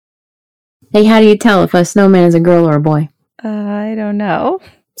Hey, how do you tell if a snowman is a girl or a boy? I don't know.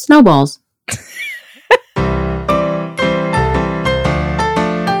 Snowballs.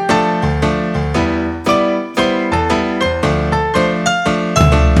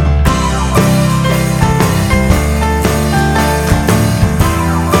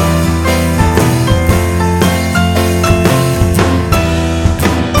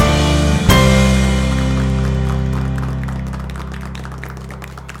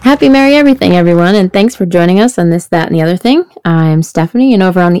 Happy Merry Everything, everyone, and thanks for joining us on This, That, and the Other Thing. I'm Stephanie, and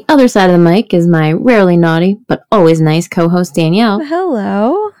over on the other side of the mic is my rarely naughty, but always nice co-host, Danielle.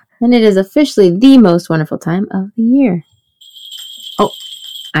 Hello. And it is officially the most wonderful time of the year. Oh,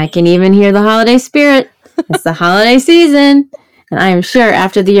 I can even hear the holiday spirit. It's the holiday season, and I am sure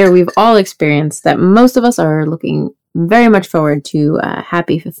after the year we've all experienced that most of us are looking very much forward to a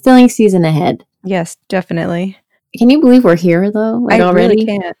happy, fulfilling season ahead. Yes, definitely. Can you believe we're here, though? Like, already? Really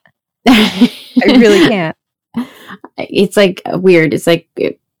can't. I really can't. It's like weird. It's like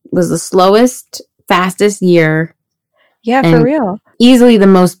it was the slowest, fastest year. Yeah, for real. Easily the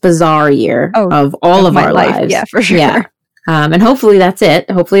most bizarre year of all of our lives. Yeah, for sure. Yeah. And hopefully that's it.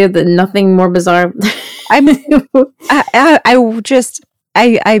 Hopefully nothing more bizarre. I bet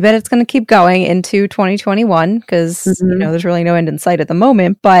it's going to keep going into 2021 because, there's really no end in sight at the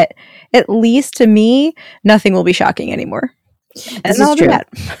moment. But at least to me, nothing will be shocking anymore. This is true.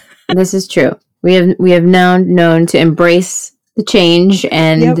 This is true. We have now known to embrace the change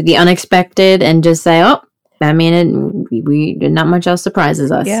and the unexpected and just say, oh, I mean, we not much else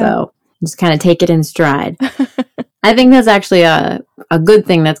surprises us. Yeah. So just kind of take it in stride. I think that's actually a good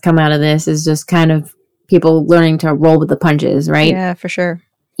thing that's come out of this is just kind of people learning to roll with the punches, right? Yeah, for sure.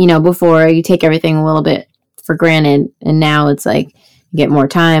 Before you take everything a little bit for granted, and now it's like you get more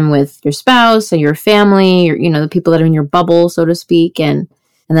time with your spouse and your family, or, the people that are in your bubble, so to speak, and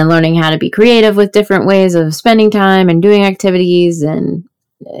then learning how to be creative with different ways of spending time and doing activities. And,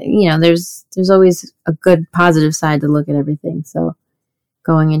 there's always a good positive side to look at everything. So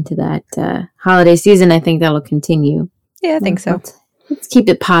going into that holiday season, I think that'll continue. Yeah, I think so. Let's keep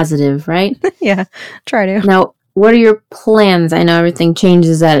it positive, right? Yeah, try to. Now, what are your plans? I know everything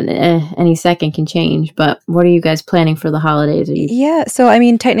changes at any second can change, but what are you guys planning for the holidays? Yeah, so I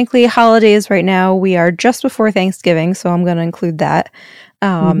mean, technically holidays right now, we are just before Thanksgiving, so I'm going to include that.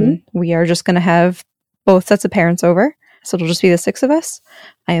 We are just going to have both sets of parents over, so it'll just be the 6 of us.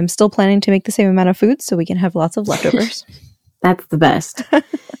 I am still planning to make the same amount of food so we can have lots of leftovers. That's the best.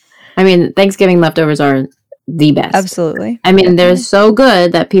 I mean, Thanksgiving leftovers are the best. Absolutely. I mean, they're so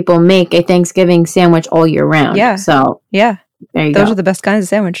good that people make a Thanksgiving sandwich all year round. Yeah. So, yeah. There you go. Those are the best kinds of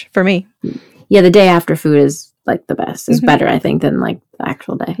sandwich for me. Yeah, the day after food is like the best. It's better, I think, than like the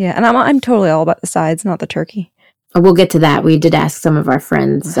actual day. Yeah, and I'm totally all about the sides, not the turkey. We'll get to that. We did ask some of our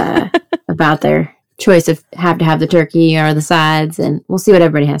friends about their choice of have to have the turkey or the sides, and we'll see what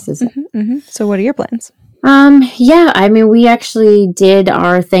everybody has to say. So what are your plans? Yeah, I mean, we actually did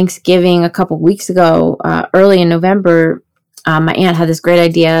our Thanksgiving a couple weeks ago, early in November. My aunt had this great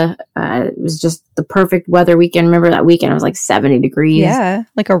idea. It was just the perfect weather weekend. Remember that weekend? It was like 70 degrees. Yeah,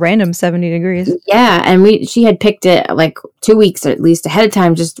 like a random 70 degrees. Yeah, and she had picked it like 2 weeks at least ahead of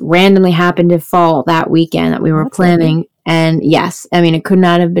time, just randomly happened to fall that weekend that we were planning. Funny. And yes, I mean, it could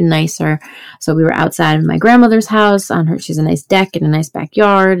not have been nicer. So we were outside of my grandmother's house she has a nice deck and a nice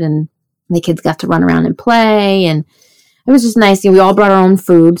backyard, and the kids got to run around and play, and it was just nice. We all brought our own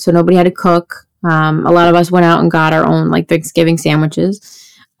food, so nobody had to cook. A lot of us went out and got our own like Thanksgiving sandwiches.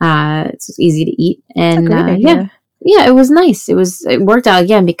 It's easy to eat, and yeah, it was nice. It worked out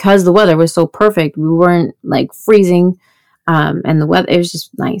again because the weather was so perfect. We weren't like freezing, and the weather, it was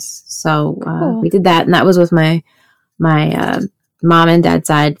just nice. So we did that, and that was with my mom and dad's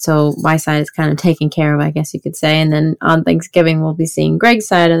side. So my side is kind of taken care of, I guess you could say. And then on Thanksgiving, we'll be seeing Greg's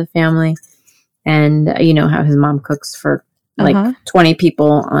side of the family, and you know how his mom cooks for like 20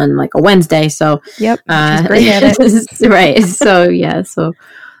 people on like a Wednesday. So yep, she's great at it. Right. So yeah, so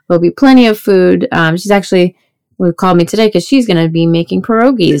there'll be plenty of food. She's actually called me today because she's going to be making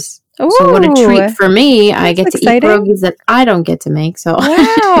pierogies. Ooh, so what a treat for me. I get exciting. To eat pierogies that I don't get to make. So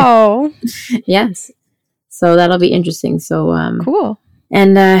wow. Yes. So that'll be interesting. So cool.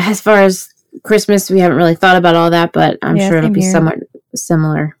 And as far as Christmas, we haven't really thought about all that, but I'm sure it'll be somewhat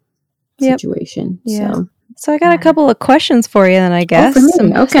similar situation. Yeah. So I got a couple of questions for you then, I guess. Oh, for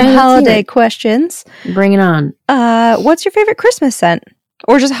me. Some holiday questions. Bring it on. What's your favorite Christmas scent?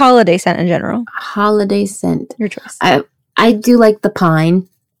 Or just holiday scent in general? Holiday scent. Your choice. I do like the pine.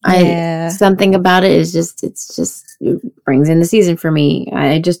 Something about it is just, it brings in the season for me.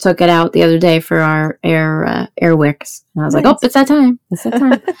 I just took it out the other day for our air wicks. And I was like, oh, it's that time. It's that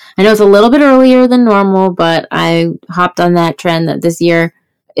time. I know it's a little bit earlier than normal, but I hopped on that trend that this year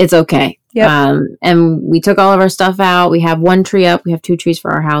it's okay. Yep. And we took all of our stuff out. We have one tree up. We have 2 trees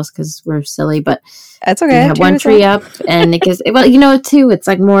for our house because we're silly, but that's okay. We have one tree up, and it gives, well, you know, too, it's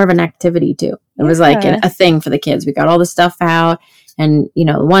like more of an activity too. It was like a thing for the kids. We got all the stuff out, and you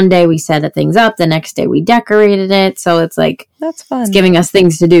know, one day we set things up, the next day we decorated it. So it's like, that's fun. It's giving us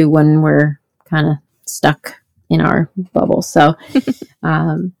things to do when we're kind of stuck in our bubble. So,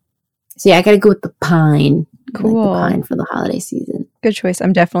 so yeah, I got to go with the pine. Cool. I like the pine for the holiday season. Good choice.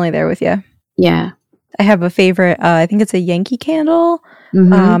 I'm definitely there with you. Yeah. I have a favorite. I think it's a Yankee Candle.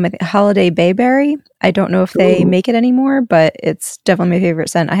 Holiday Bayberry. I don't know if they make it anymore, but it's definitely my favorite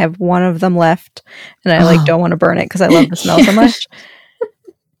scent. I have one of them left, and I don't want to burn it because I love the smell so much.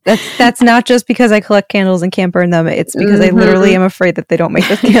 That's not just because I collect candles and can't burn them. It's because I literally am afraid that they don't make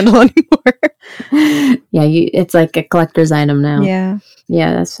this candle anymore. Yeah, it's like a collector's item now.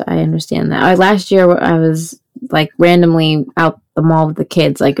 Yeah, I understand that. Last year I was like randomly out the mall with the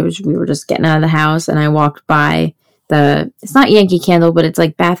kids. Like we were just getting out of the house, and I walked by it's not Yankee Candle, but it's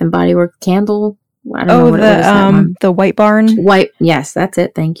like Bath and Body Works candle. I don't know what it is. The White Barn. Yes, that's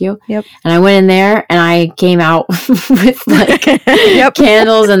it. Thank you. Yep. And I went in there and I came out with like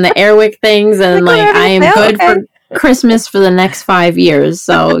candles and the Airwick things, and like I am good for Christmas for the next 5 years.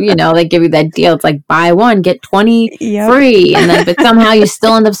 So, you know, they give you that deal. It's like buy one, get 20 free. And then, but somehow you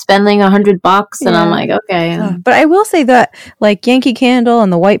still end up spending $100. And I'm like, okay. But I will say that like Yankee Candle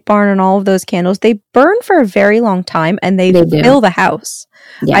and the White Barn and all of those candles, they burn for a very long time, and they fill the house.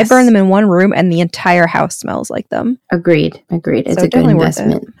 Yes. I burn them in one room and the entire house smells like them. Agreed. It's a good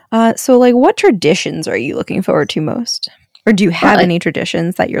investment. So like what traditions are you looking forward to most? Or do you have any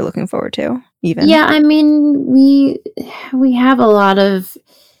traditions that you're looking forward to even? Yeah, I mean, we have a lot of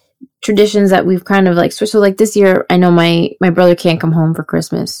traditions that we've kind of like switched. So like this year, I know my brother can't come home for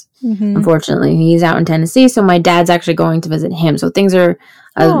Christmas. Unfortunately, he's out in Tennessee. So my dad's actually going to visit him. So things are,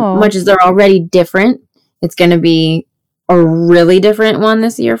 as much as they're already different, it's going to be a really different one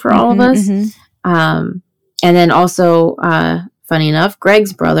this year for all of us. And then also, funny enough,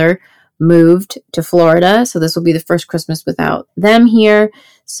 Greg's brother moved to Florida, so this will be the first Christmas without them here.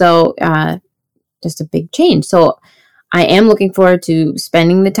 So just a big change. So I am looking forward to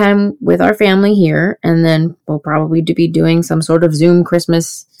spending the time with our family here, and then we'll probably be doing some sort of Zoom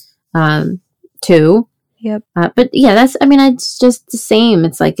Christmas too. Yep. But yeah, it's just the same.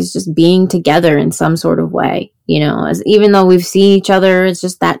 It's like it's just being together in some sort of way, you know, even though we've seen each other, it's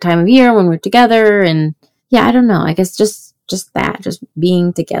just that time of year when we're together. And yeah, I don't know. I guess just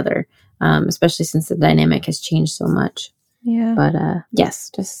being together. Especially since the dynamic has changed so much. Yeah. But yes,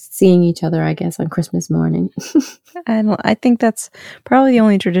 just seeing each other, I guess, on Christmas morning. I think that's probably the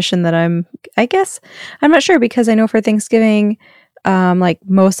only tradition that I'm not sure, because I know for Thanksgiving, like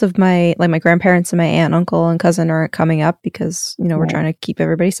most of my grandparents and my aunt, uncle, and cousin aren't coming up because, you know, we're trying to keep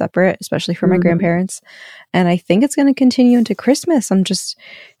everybody separate, especially for my grandparents. And I think it's going to continue into Christmas. I'm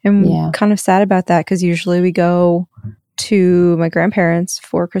kind of sad about that, because usually we go to my grandparents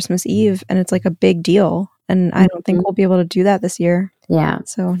for Christmas Eve, and it's like a big deal, and I don't think we'll be able to do that this year. Yeah.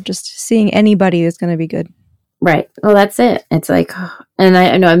 So just seeing anybody is going to be good. Right. Well, that's it. It's like, and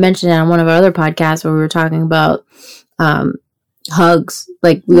I know I mentioned it on one of our other podcasts where we were talking about hugs.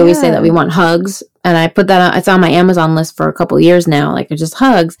 Like we always say that we want hugs, and I put that on, it's on my Amazon list for a couple of years now. Like it's just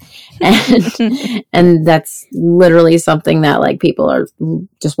hugs, and and that's literally something that like people are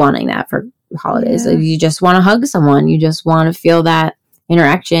just wanting that for holidays. Like, you just want to hug someone. You just want to feel that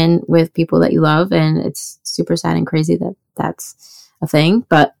interaction with people that you love, and it's super sad and crazy that that's a thing.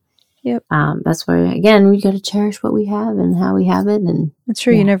 But that's why, again, we got to cherish what we have and how we have it. And it's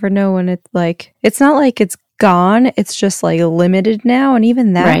true. You never know when it's like, it's not like it's gone. It's just like limited now, and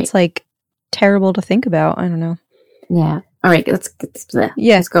even that's like terrible to think about. I don't know. Yeah. All right, let's go to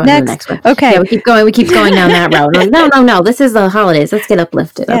the next one. Okay. Yeah, we keep going down that road. Like, no. This is the holidays. Let's get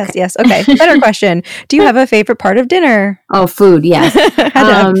uplifted. Yes. Okay. Better question. Do you have a favorite part of dinner? Oh, food. Yes. Had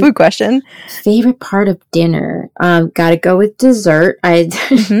to have a food question. Favorite part of dinner? Got to go with dessert. That's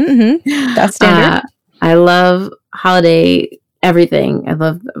standard. I love holiday everything. I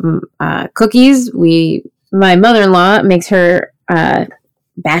love cookies. My mother-in-law makes her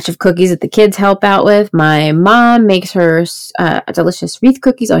batch of cookies that the kids help out with. My mom makes her delicious wreath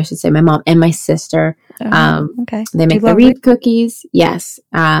cookies. Oh, I should say my mom and my sister. Okay. They make the wreath cookies. Yes.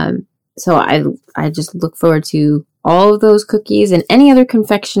 So I just look forward to all of those cookies and any other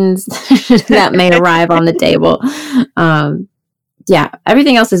confections that may arrive on the table. yeah,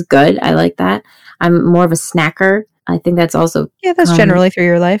 everything else is good. I like that. I'm more of a snacker. I think that's also that's generally through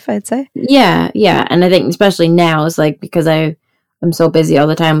your life, I'd say. Yeah, and I think especially now is like because I'm so busy all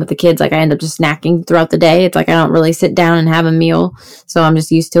the time with the kids, like I end up just snacking throughout the day. It's like I don't really sit down and have a meal, so I'm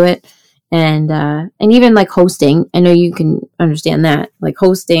just used to it. And even like hosting, I know you can understand that. Like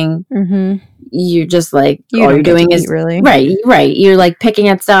hosting, you're just like all you're doing is really right. You're like picking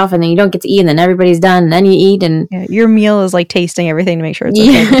at stuff, and then you don't get to eat, and then everybody's done, and then you eat, and your meal is like tasting everything to make sure it's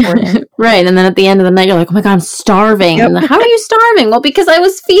okay. Right, and then at the end of the night, you're like, oh my God, I'm starving. Yep. And how are you starving? Well, because I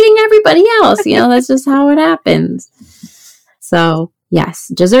was feeding everybody else. That's just how it happens. So yes,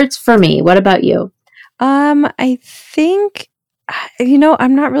 desserts for me. What about you? I think.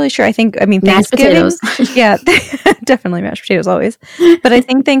 I'm not really sure. I mean, Thanksgiving. Yeah, definitely mashed potatoes always. But I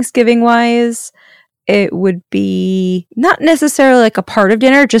think Thanksgiving wise, it would be not necessarily like a part of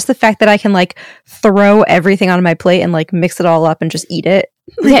dinner, just the fact that I can like throw everything on my plate and like mix it all up and just eat it.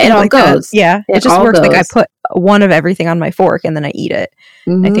 Yeah, it all like goes. That. Yeah, it just works. Goes. Like I put one of everything on my fork and then I eat it.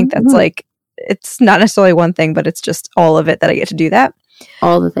 I think that's like, it's not necessarily one thing, but it's just all of it that I get to do that.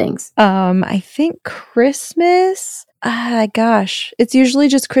 All the things. I think Christmas. Gosh, it's usually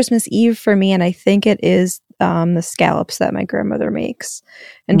just Christmas Eve for me, and I think it is the scallops that my grandmother makes.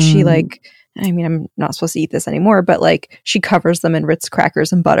 And she like, I mean, I'm not supposed to eat this anymore, but like she covers them in Ritz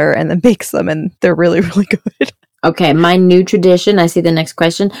crackers and butter and then bakes them, and they're really, really good. Okay, my new tradition, I see the next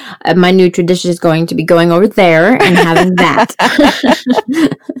question. My new tradition is going to be going over there and having that.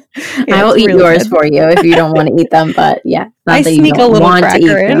 I will eat really yours for you if you don't want to eat them, but yeah. Not I that sneak you don't a little want cracker to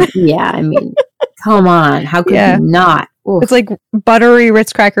eat in. them. Yeah, I mean, come on. How could you not? Oof. It's like buttery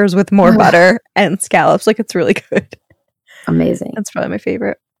Ritz crackers with more butter and scallops. Like, it's really good. Amazing. That's probably my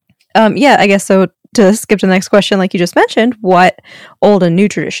favorite. Yeah, I guess so. To skip to the next question, like you just mentioned, what old and new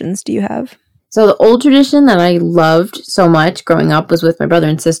traditions do you have? So the old tradition that I loved so much growing up was with my brother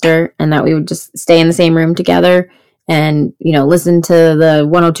and sister, and that we would just stay in the same room together and, listen to the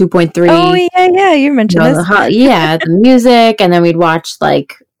 102.3. Oh, yeah, you mentioned this. The music, and then we'd watch,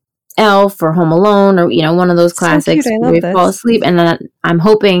 like, Elf or Home Alone or, one of those classics. So we'd fall asleep, and then I'm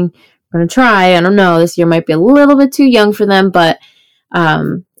hoping, I'm going to try, I don't know, this year might be a little bit too young for them, but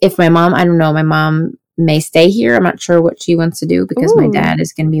if my mom may stay here. I'm not sure what she wants to do because my dad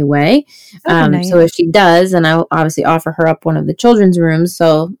is going to be away. Nice. So if she does, then I'll obviously offer her up one of the children's rooms.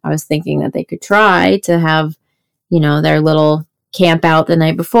 So I was thinking that they could try to have, their little camp out the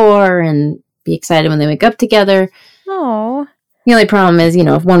night before and be excited when they wake up together. Oh. The only problem is,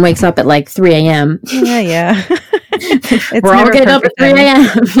 if one wakes up at like 3 a.m. Yeah. We're all getting up at 3 a.m.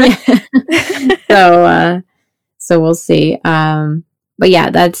 So we'll see. But yeah,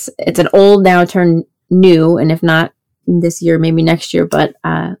 it's an old now turned new, and if not this year, maybe next year, but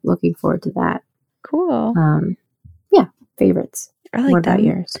looking forward to that. Cool. Favorites. I like what that. About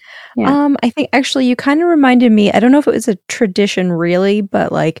yours? Yeah. I think actually you kind of reminded me, I don't know if it was a tradition really,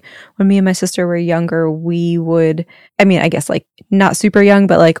 but like when me and my sister were younger, we would, I guess like not super young,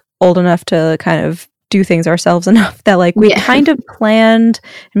 but like old enough to kind of do things ourselves enough that like we kind of planned,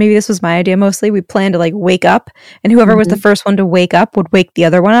 and maybe this was my idea mostly, we planned to like wake up, and whoever was the first one to wake up would wake the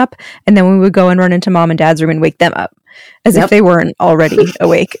other one up, and then we would go and run into mom and dad's room and wake them up as if they weren't already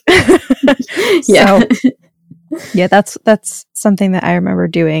awake. So yeah, that's something that I remember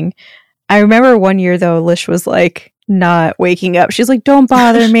doing. I remember one year though, Lish was like not waking up. She's like, "Don't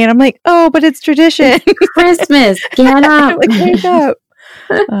bother me," and I'm like, "Oh, but it's tradition. Christmas, get up, like wake up."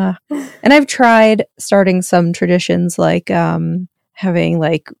 And I've tried starting some traditions like having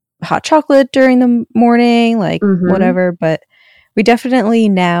like hot chocolate during the morning, like whatever, but we definitely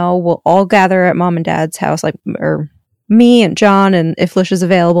now will all gather at mom and dad's house, like, or me and John, and if Lish is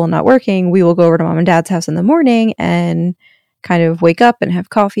available and not working, we will go over to mom and dad's house in the morning and kind of wake up and have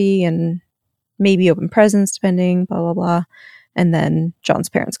coffee and maybe open presents, depending, blah, blah, blah. And then John's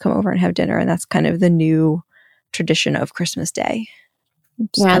parents come over and have dinner, and that's kind of the new tradition of Christmas Day.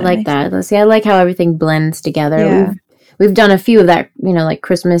 Yeah, I like that. See, I like how everything blends together. Yeah. We've done a few of that, like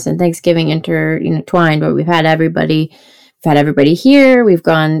Christmas and Thanksgiving intertwined, but we've had everybody here. We've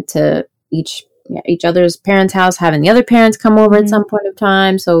gone to each other's parents' house, having the other parents come over at some point of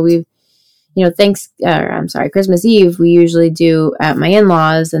time. So we've, Christmas Eve, we usually do at my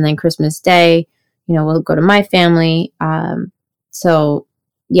in-laws, and then Christmas Day, we'll go to my family. So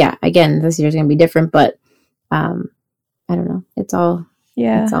yeah, again, this year's going to be different, but I don't know. It's all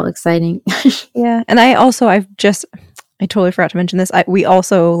exciting. Yeah. And I totally forgot to mention this. We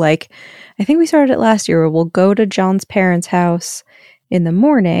also I think we started it last year, where we'll go to John's parents' house in the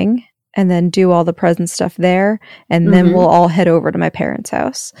morning, and then do all the present stuff there. And then we'll all head over to my parents'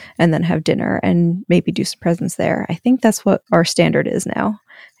 house and then have dinner and maybe do some presents there. I think that's what our standard is now.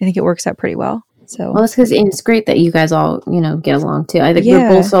 I think it works out pretty well. So, well, it's because it's great that you guys all, get along too. I think we're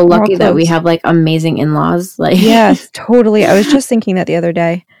both so lucky that we have like amazing in-laws. Like, yes, totally. I was just thinking that the other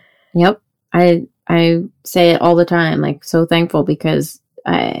day. Yep. I say it all the time. Like, so thankful because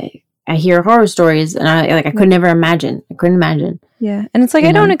I hear horror stories and I could never imagine. I couldn't imagine. Yeah. And it's like,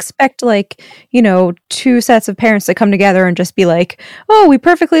 I don't expect like, two sets of parents to come together and just be like, oh, we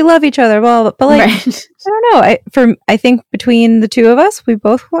perfectly love each other. Well, but like, right. I don't know. I think between the two of us, we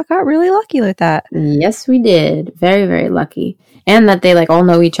both got really lucky with that. Yes, we did. Very, very lucky. And that they like all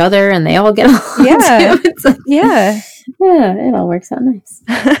know each other and they all get along. Yeah. Like, yeah. Yeah. It all works out nice.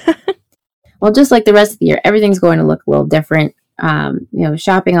 Well, just like the rest of the year, everything's going to look a little different.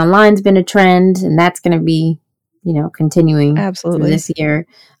 Shopping online's been a trend and that's going to be, continuing absolutely through this year.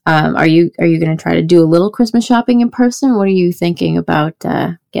 Are you going to try to do a little Christmas shopping in person? What are you thinking about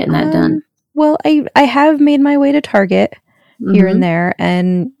getting that done? Well, I have made my way to Target here and there,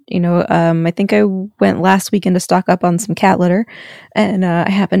 and I think I went last weekend to stock up on some cat litter, and I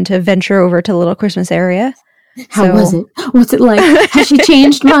happened to venture over to the little Christmas area. How was it? What's it like? Has she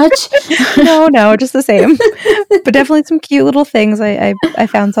changed much? No, just the same. But definitely some cute little things. I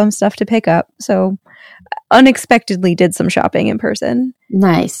found some stuff to pick up. So unexpectedly did some shopping in person.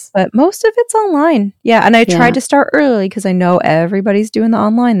 Nice. But most of it's online. Yeah, and I tried to start early because I know everybody's doing the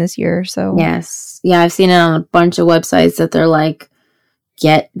online this year. So yes. Yeah, I've seen it on a bunch of websites that they're like,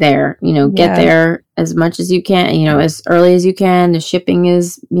 get there, get there as much as you can, as early as you can. The shipping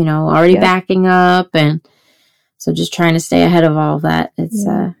is, already backing up, and so just trying to stay ahead of all of that. It's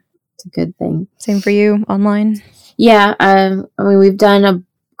a good thing. Same for you online? Yeah. We've done a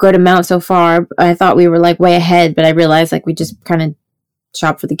good amount so far. I thought we were like way ahead, but I realized like we just kind of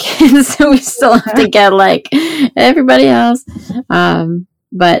shop for the kids. So we still have to get like everybody else.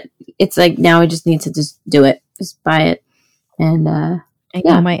 But it's like now we just need to just do it. Just buy it. And I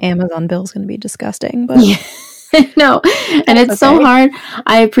know my Amazon bill is going to be disgusting, but no. And it's so hard.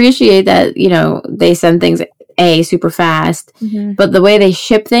 I appreciate that, they send things super fast, but the way they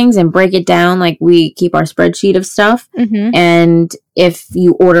ship things and break it down, like we keep our spreadsheet of stuff, and if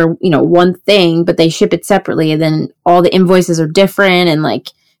you order one thing but they ship it separately, then all the invoices are different, and like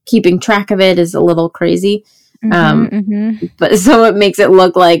keeping track of it is a little crazy. But so it makes it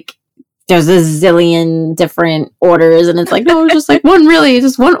look like there's a zillion different orders, and it's like, no, just like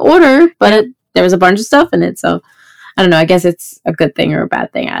just one order, but there was a bunch of stuff in it. So I don't know. I guess it's a good thing or a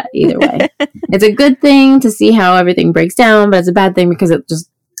bad thing either way. It's a good thing to see how everything breaks down, but it's a bad thing because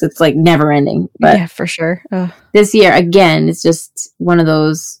it's like never ending. But yeah, for sure. This year, again, it's just one of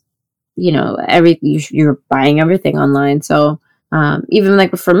those, you're buying everything online. So even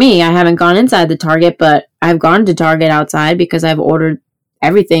like for me, I haven't gone inside the Target, but I've gone to Target outside because I've ordered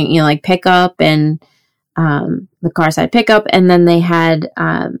everything, like pickup and the car side pickup. And then they had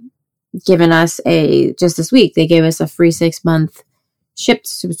given us just this week, they gave us a free 6-month shipped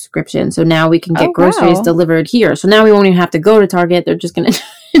subscription. So now we can get groceries delivered here. So now we won't even have to go to Target. They're just going to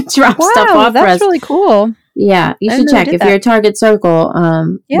drop stuff off for us. That's really cool. Yeah. You should check. If you're a Target Circle,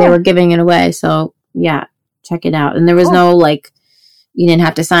 they were giving it away. So yeah, check it out. And there was no like, you didn't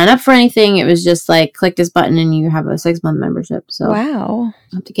have to sign up for anything. It was just like, click this button and you have a 6-month membership. So wow. I'll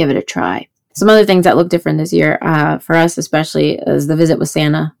have to give it a try. Some other things that look different this year, for us especially, is the visit with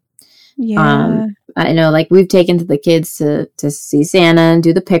Santa. Yeah. I know, like we've taken to the kids to see Santa and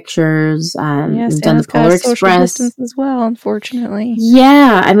do the pictures. We've done the Polar Express as well, unfortunately.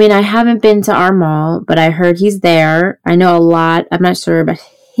 Yeah, I mean, I haven't been to our mall, but I heard he's there. I know a lot. I'm not sure about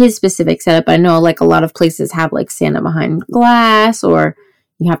his specific setup. I know like a lot of places have like Santa behind glass, or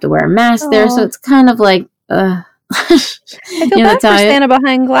you have to wear a mask there. So it's kind of like, I feel bad for Santa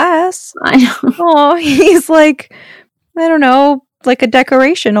behind glass. I know. Oh, he's like, I don't know, like a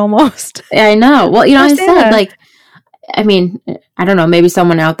decoration almost. I know. Well, I said like, I mean, I don't know, maybe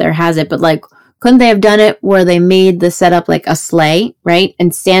someone out there has it, but like, couldn't they have done it where they made the setup like a sleigh, right?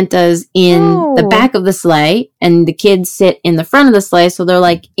 And Santa's in the back of the sleigh and the kids sit in the front of the sleigh. So they're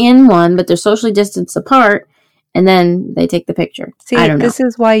like in one, but they're socially distanced apart. And then they take the picture. See, I don't know. This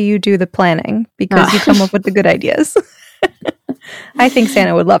is why you do the planning, because you come up with the good ideas. I think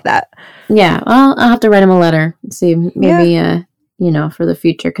Santa would love that. Yeah. Well, I'll have to write him a letter and see maybe, for the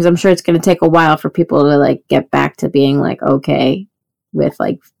future. Because I'm sure it's going to take a while for people to like get back to being like okay with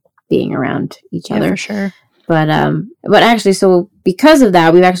like being around each other. For sure. But actually, so because of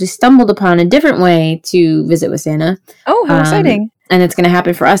that, we've actually stumbled upon a different way to visit with Santa. Oh, how exciting. And it's going to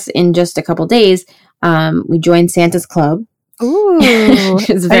happen for us in just a couple days. We joined Santa's Club. Ooh,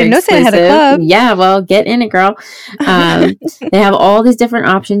 It's very I didn't know Santa had a exclusive. club. Yeah, well, get in it, girl. They have all these different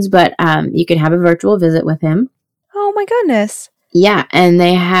options, but you can have a virtual visit with him. Oh my goodness. Yeah, and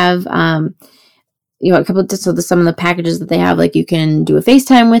they have a couple of some of the packages that they have, like you can do a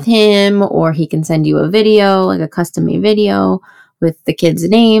FaceTime with him, or he can send you a video, like a custom made video with the kids'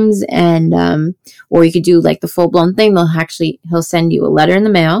 names, and or you could do like the full blown thing. He'll send you a letter in the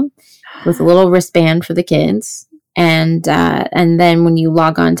mail with a little wristband for the kids, and then when you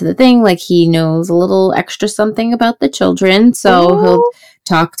log on to the thing, like he knows a little extra something about the children, so he'll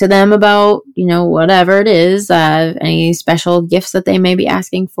talk to them about whatever it is, any special gifts that they may be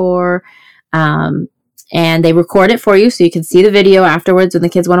asking for. And they record it for you so you can see the video afterwards when the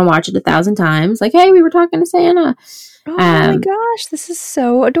kids want to watch it 1,000 times. Like, hey, we were talking to Santa. Oh my gosh, this is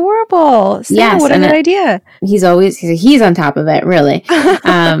so adorable. Santa, yes, what a good idea. He's on top of it, really.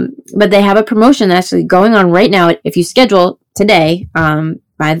 But they have a promotion actually going on right now. If you schedule today,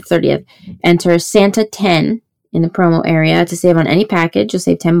 by the 30th, enter Santa 10 in the promo area to save on any package. You'll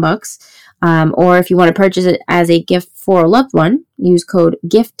save $10. Or if you want to purchase it as a gift for a loved one, use code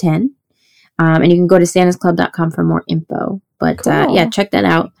GIFT10. And you can go to santasclub.com for more info. But cool. Yeah, check that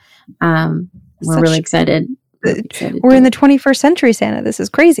out. We're really excited. We're in the 21st century, Santa. This is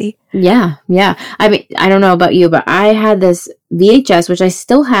crazy. Yeah. I mean, I don't know about you, but I had this VHS, which I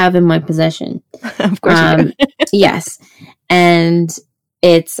still have in my possession. Of course you do. Yes. And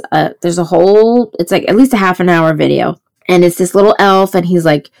it's it's like at least a half an hour video. And it's this little elf, and he's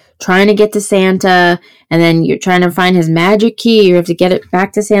like trying to get to Santa, and then you're trying to find his magic key. You have to get it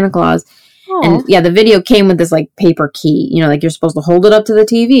back to Santa Claus. Aww. And yeah, the video came with this like paper key, like you're supposed to hold it up to the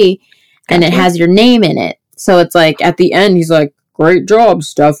TV, and it has your name in it. So it's like at the end, he's like, "Great job,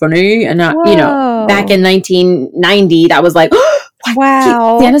 Stephanie." And back in 1990, that was like,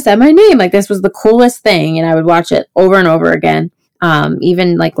 wow, Santa said my name. Like this was the coolest thing, and I would watch it over and over again.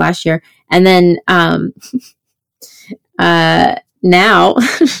 Even like last year, and then now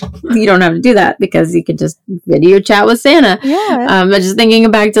you don't have to do that because you can just video chat with Santa. Yeah. But just thinking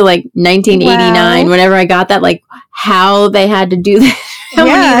back to like 1989, whenever I got that, like how they had to do that.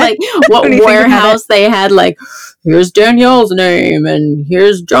 Yeah. What warehouse they had, like, here's Danielle's name and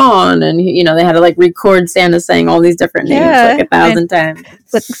here's John. And, they had to like record Santa saying all these different names like 1,000 times.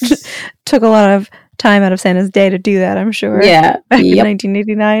 Took a lot of time out of Santa's day to do that, I'm sure. Yeah. Back in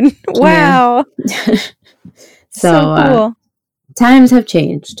 1989. Wow. Yeah. So cool. Times have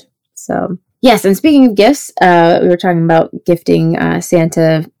changed. So, yes. And speaking of gifts, we were talking about gifting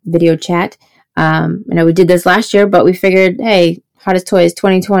Santa video chat. I know we did this last year, but we figured, hey, Hottest Toys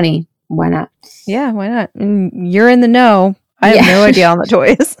 2020. Why not? Yeah, why not? You're in the know. I have no idea on the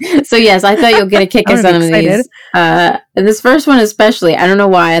toys. So, yes, I thought you'll get a kick of some of these. And this first one especially, I don't know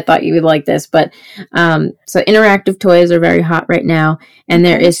why I thought you would like this, but so interactive toys are very hot right now. And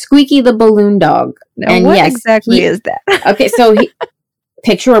there is Squeaky the Balloon Dog. Now, and what exactly is that? Okay, so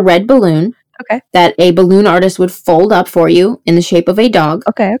picture a red balloon. Okay. That a balloon artist would fold up for you in the shape of a dog.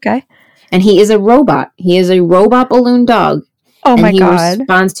 Okay. And he is a robot. He is a robot balloon dog. Oh my God. He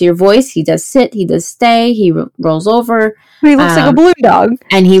responds to your voice. He does sit. He does stay. He rolls over. He looks like a balloon dog.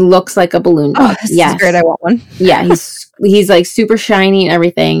 And he looks like a balloon dog. Oh, this is great. I want one. Yeah, he's like super shiny and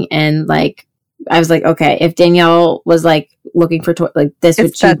everything. And like, I was like, okay, if Danielle was like looking for this,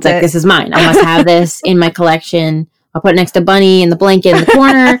 this is mine. I must have this in my collection. I'll put it next to Bunny in the blanket in the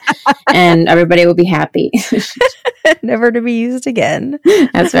corner, and everybody will be happy. Never to be used again.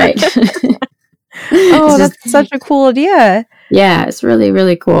 That's right. That's such a cool idea. Yeah, it's really,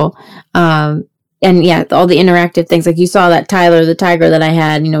 really cool. And yeah, all the interactive things, like you saw that Tyler the tiger that I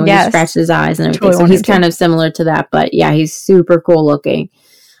had, when he scratched his eyes and everything. So he's kind of similar to that, but yeah, he's super cool looking.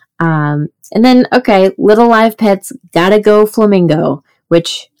 And then, okay, Little Live Pets Gotta Go Flamingo,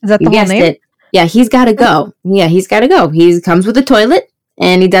 which is that the whole name? It. Yeah, he's got to go. Yeah, he's got to go. He comes with a toilet,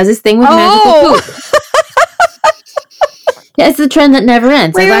 and he does his thing with magical poop. Yeah, it's the trend that never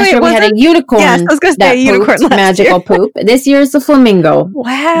ends. Last year we had a unicorn. Yes, I was going to say unicorn magical poop. This year is the flamingo.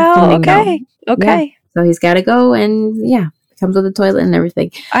 Wow. Okay. Yeah. So he's got to go, and comes with a toilet and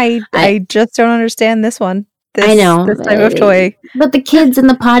everything. I just don't understand this one. I know. This type of toy. But the kids and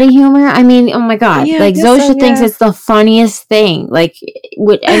the potty humor, I mean, oh my God. Yeah, like, Zosha thinks it's the funniest thing. Like,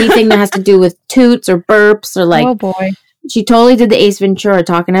 with anything that has to do with toots or burps or like. Oh, boy. She totally did the Ace Ventura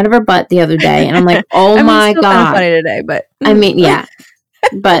talking out of her butt the other day. And I'm like, my God. Kind of funny today, but. I mean, yeah.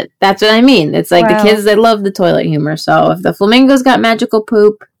 But that's what I mean. It's like the kids, they love the toilet humor. So if the flamingo's got magical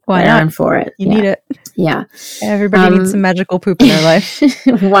poop, why they're not? on for it. You need it. Yeah. Everybody needs some magical poop in their life.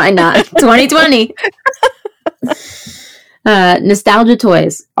 Why not? 2020. Nostalgia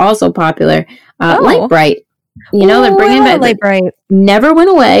toys, also popular. Light Bright. You know, they're bringing back Lite-Brite. Never went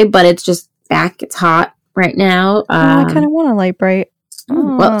away, but it's just back. It's hot right now. I kind of want a Lite-Brite.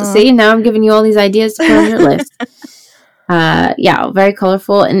 Well, see, now I'm giving you all these ideas to put on your list. Yeah, very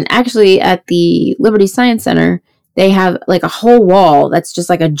colorful. And actually, at the Liberty Science Center, they have like a whole wall that's just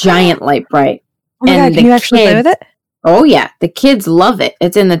like a giant Lite-Brite. Oh my God, can you actually play with it? Oh yeah, the kids love it.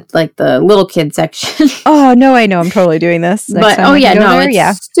 It's in the little kid section. Oh no, I know. I'm totally doing this. But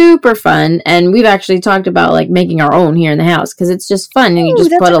it's super fun, and we've actually talked about like making our own here in the house because it's just fun. And you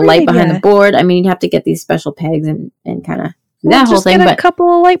just put a light behind the board. I mean, you have to get these special pegs and kind of that whole thing. Get a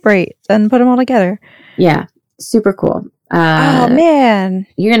couple of Lite-Brites and put them all together. Yeah, super cool. Oh man,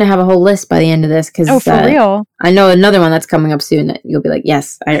 you're gonna have a whole list by the end of this because for real. I know another one that's coming up soon that you'll be like,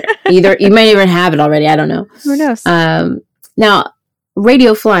 yes, either you might even have it already. I don't know. Who knows? Now,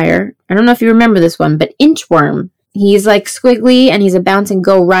 Radio Flyer. I don't know if you remember this one, but Inchworm. He's like squiggly and he's a bounce and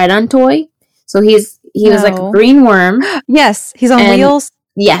go ride on toy. So he was like a green worm. Yes, he's on wheels.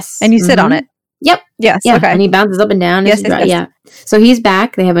 Yes, and you sit on it. Yep. Yes. Yeah. Okay. And he bounces up and down. Yes. Yeah. So he's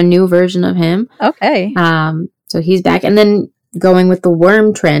back. They have a new version of him. Okay. So he's back, and then going with the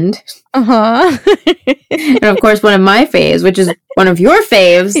worm trend. And of course, one of my faves, which is one of your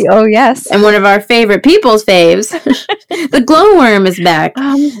faves. Oh yes. And one of our favorite people's faves. The glowworm is back.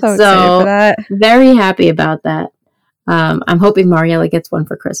 I'm so excited for that. Very happy about that. I'm hoping Mariella gets one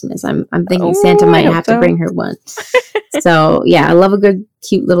for Christmas. I'm thinking Santa might have to bring her one. So yeah, I love a good,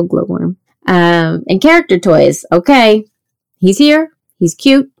 cute little glowworm. And character toys. Okay, he's here. He's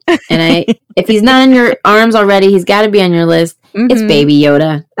cute. And if he's not in your arms already, he's got to be on your list. Mm-hmm. It's Baby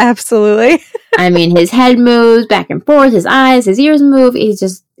Yoda. Absolutely. I mean, his head moves back and forth. His eyes, his ears move. He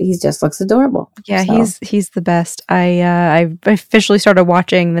just looks adorable. Yeah, so. He's the best. I officially started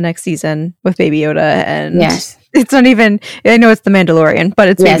watching the next season with Baby Yoda, and yes. It's not even. I know it's The Mandalorian, but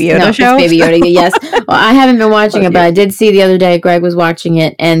it's Baby Yoda show. It's Baby Yoda. Yes. Well, I haven't been watching it, but I did see the other day Greg was watching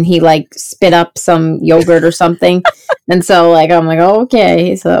it, and he like spit up some yogurt or something, and so like I'm like, oh,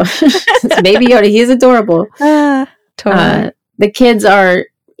 okay, so it's Baby Yoda. He's adorable. Totally. The kids are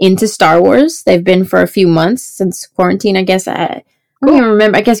into Star Wars. They've been for a few months since quarantine. I guess I don't even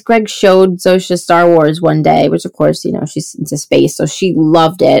remember. I guess Greg showed Zosha Star Wars one day, which of course she's into space, so she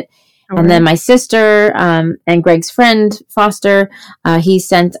loved it. And then my sister and Greg's friend, Foster, he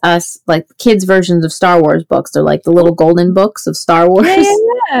sent us like kids' versions of Star Wars books. They're like the little golden books of Star Wars.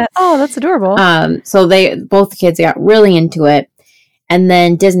 Yeah. Oh, that's adorable. So both the kids got really into it. And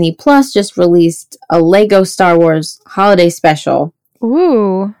then Disney Plus just released a Lego Star Wars holiday special.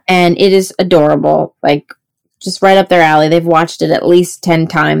 Ooh. And it is adorable. Like, just right up their alley. They've watched it at least 10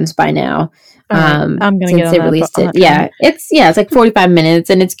 times by now. I'm gonna since get they on released that. it. Yeah, it's like 45 minutes,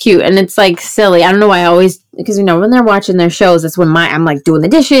 and it's cute, and it's like silly. I don't know why I always, because when they're watching their shows, that's when I'm like doing the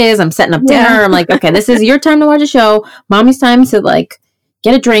dishes, I'm setting up dinner. I'm like, okay, this is your time to watch a show. Mommy's time to like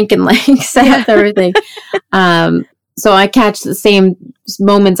get a drink and like set up everything. So I catch the same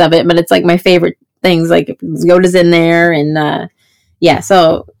moments of it, but it's like my favorite things. Like Yoda's in there, and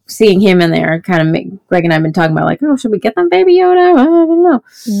so seeing him in there kind of Greg and I have been talking about like, oh, should we get them Baby Yoda? I don't know.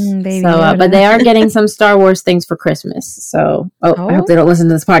 Baby Yoda. But they are getting some Star Wars things for Christmas. So, I hope they don't listen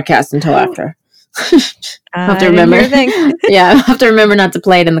to this podcast until after. I have to remember. Yeah, I have to remember not to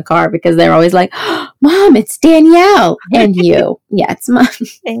play it in the car because they're always like, oh, Mom, it's Danielle and you. Yeah, it's Mom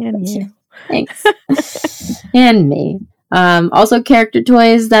and you. Thanks. And me. Also, character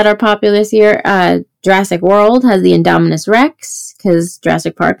toys that are popular this year. Jurassic World has the Indominus Rex because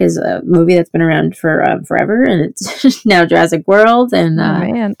Jurassic Park is a movie that's been around for forever, and it's now Jurassic World. And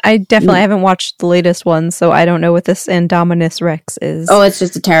man, I definitely haven't watched the latest one, so I don't know what this Indominus Rex is. Oh, it's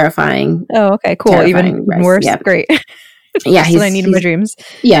just a terrifying. Oh, okay, cool. Even worse. Yeah. Great. Yeah, I need in my dreams.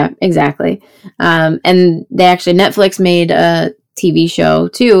 Yeah, exactly. And they actually Netflix made a TV show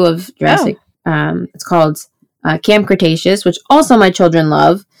too of Jurassic. It's called Camp Cretaceous, which also my children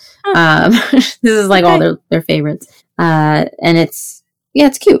love. This is like all their favorites. And it's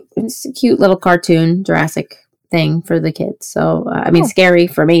cute. It's a cute little cartoon Jurassic thing for the kids. So, I mean, scary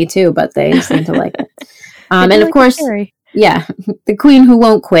for me too, but they seem to like it. And of course, the queen who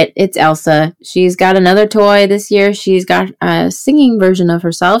won't quit, it's Elsa. She's got another toy this year. She's got a singing version of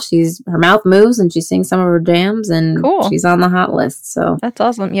herself. Her mouth moves and she sings some of her jams, and she's on the hot list. So that's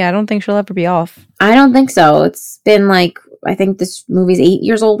awesome. Yeah, I don't think she'll ever be off. I don't think so. It's been like, I think this movie's 8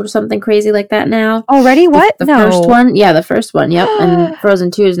 years old or something crazy like that now. Already? What? The first one? Yeah, the first one. Yep. And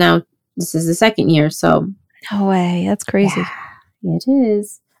Frozen 2 is now, this is the second year. So no way. That's crazy. Yeah, it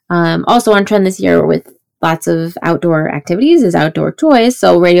is. Also on trend this year with lots of outdoor activities is outdoor toys.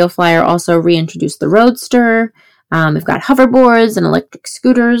 So Radio Flyer also reintroduced the Roadster. We've got hoverboards and electric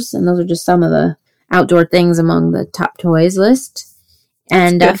scooters, and those are just some of the outdoor things among the top toys list.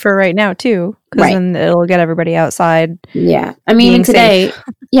 And good for right now too, because then it'll get everybody outside. Yeah, I mean, even today,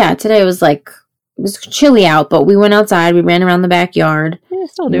 today was like, it was chilly out, but we went outside. We ran around the backyard. Yeah,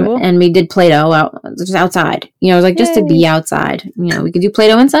 still doable. And we did Play-Doh just outside. You know, it was like just to be outside. You know, we could do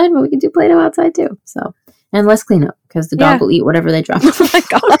Play-Doh inside, but we could do Play-Doh outside too. So, and less cleanup because the dog will eat whatever they drop. Oh my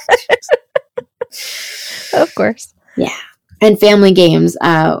god! Of course. Yeah, and family games.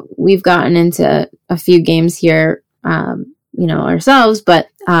 We've gotten into a few games here. You know, ourselves, but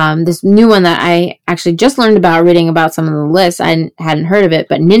this new one that I actually just learned about reading about some of the lists. I hadn't heard of it,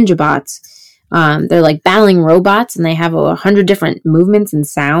 but Ninja Bots. They're like battling robots, and they have 100 different movements and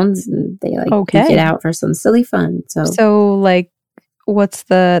sounds, and they like geek it out for some silly fun. So like, what's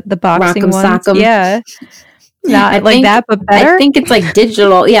the boxing one? Sock'em. Yeah, not like that, but better. I think it's like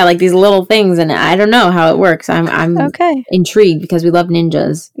digital. Yeah, like these little things, and I don't know how it works. I'm intrigued because we love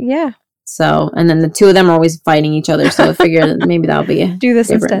ninjas. Yeah. So, and then the two of them are always fighting each other. So I figured maybe that'll be do this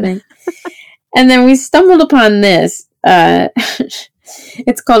instead. Thing. And then we stumbled upon this.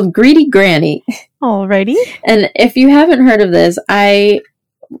 It's called Greedy Granny. Alrighty. And if you haven't heard of this, I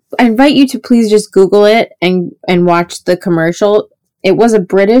invite you to please just Google it and watch the commercial. It was a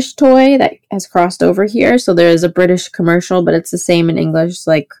British toy that has crossed over here. So there is a British commercial, but it's the same in English.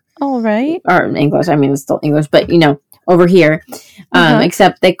 Like, all right. Or in English. I mean, it's still English, but you know, over here.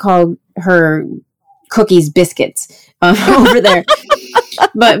 Except they call her cookies biscuits over there.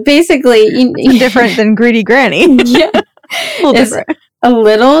 But basically, different than Greedy Granny. Yeah. It's a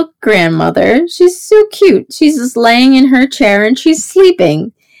little grandmother. She's so cute. She's just laying in her chair and she's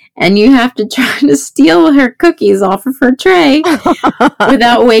sleeping. And you have to try to steal her cookies off of her tray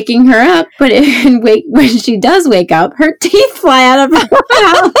without waking her up. But when she does wake up, her teeth fly out of her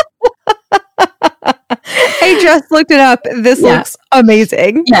mouth. I just looked it up. This looks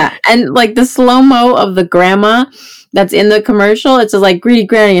amazing. Yeah, and like the slow-mo of the grandma that's in the commercial, it's just like Greedy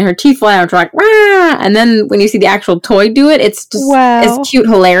Granny and her teeth fly out. It's like, rah! And then when you see the actual toy do it, it's just it's cute,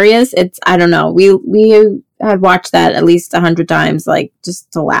 hilarious. It's, I don't know. We had watched that at least 100 times, like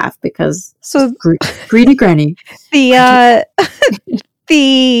just to laugh because Greedy Granny. The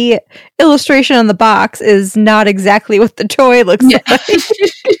illustration on the box is not exactly what the toy looks like.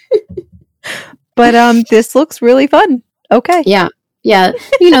 But this looks really fun. Okay. Yeah. Yeah.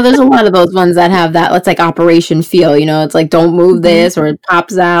 You know, there's a lot of those ones that have that, let's like Operation Feel, you know, it's like don't move this or it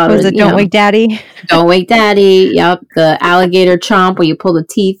pops out. Was it Don't Wake Daddy? Don't Wake Daddy. Yep. The alligator chomp where you pull the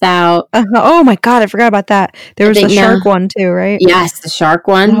teeth out. Oh my God, I forgot about that. There was the shark one too, right? Yes, the shark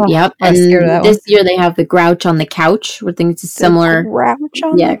one. Yep. And this year they have the Grouch on the Couch, where things is similar. Grouch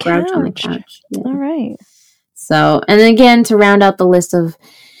on the Couch. Grouch on the Couch. Yeah. All right. So, and then again, to round out the list of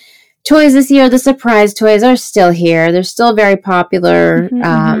toys this year, the surprise toys are still here. They're still very popular.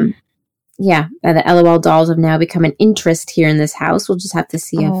 The LOL dolls have now become an interest here in this house. We'll just have to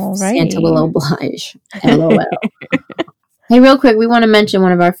see if Santa will oblige. LOL. Hey, real quick, we want to mention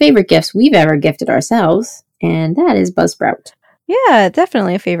one of our favorite gifts we've ever gifted ourselves, and that is Buzzsprout. Yeah,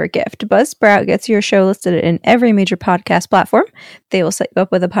 definitely a favorite gift. Buzzsprout gets your show listed in every major podcast platform. They will set you up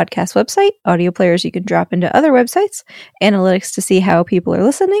with a podcast website, audio players you can drop into other websites, analytics to see how people are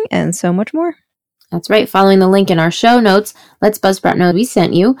listening, and so much more. That's right. Following the link in our show notes lets Buzzsprout know we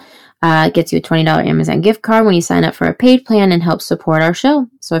sent you. It gets you a $20 Amazon gift card when you sign up for a paid plan and helps support our show.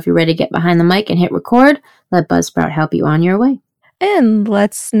 So if you're ready to get behind the mic and hit record, let Buzzsprout help you on your way. And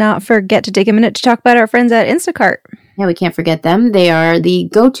let's not forget to take a minute to talk about our friends at Instacart. Yeah, we can't forget them. They are the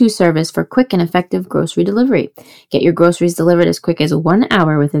go-to service for quick and effective grocery delivery. Get your groceries delivered as quick as 1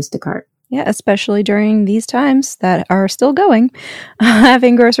 hour with Instacart. Yeah, especially during these times that are still going.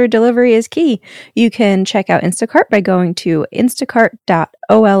 Having grocery delivery is key. You can check out Instacart by going to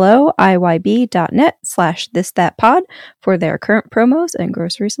instacart.oloiyb.net/thisthatpod for their current promos and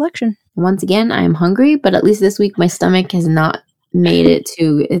grocery selection. Once again, I am hungry, but at least this week my stomach has not made it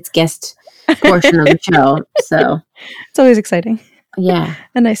to its guest portion of the show. So it's always exciting. Yeah.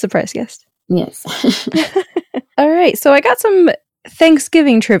 A nice surprise guest. Yes. All right. So I got some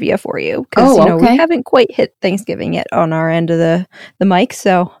Thanksgiving trivia for you. Because we haven't quite hit Thanksgiving yet on our end of the mic.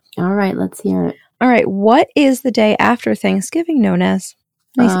 So all right, let's hear it. All right. What is the day after Thanksgiving known as?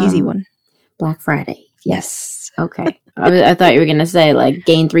 Nice, easy one. Black Friday. Yes. Okay. I thought you were going to say like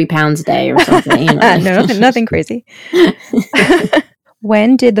gain 3 pounds day or something. You know? No, nothing crazy.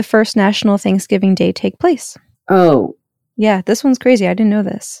 When did the first National Thanksgiving Day take place? Oh. Yeah, this one's crazy. I didn't know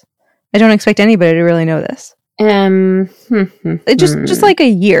this. I don't expect anybody to really know this. Just like a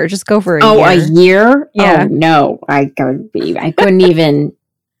year. Just go for a year. Oh, a year? Yeah. Oh, no. I couldn't even.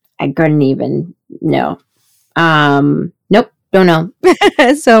 No. Nope. Don't know.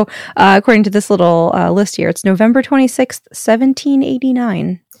 So, according to this little list here, it's November 26th,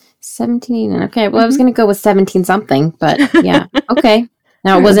 1789. 17. Okay, well, I was going to go with 17 something, but yeah. Okay.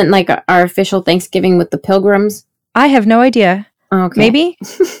 Now, it wasn't like our official Thanksgiving with the Pilgrims? I have no idea. Okay. Maybe?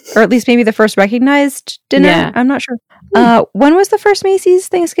 Or at least maybe the first recognized dinner? Yeah. I'm not sure. When was the first Macy's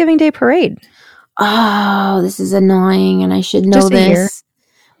Thanksgiving Day Parade? Oh, this is annoying, and I should know this. Year.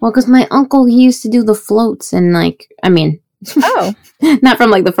 Well, because my uncle, he used to do the floats, and oh. Not from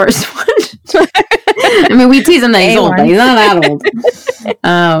like the first one. I mean, we tease him that he's old, but he's not that old.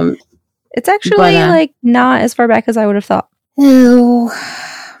 It's actually like not as far back as I would have thought. Oh,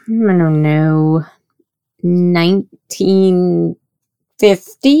 I don't know.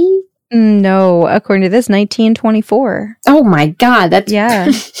 1950? No, according to this, 1924. Oh my God, that's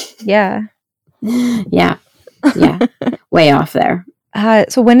yeah. Yeah. Way off there.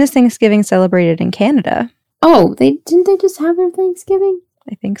 So when is Thanksgiving celebrated in Canada? Oh, didn't they just have their Thanksgiving?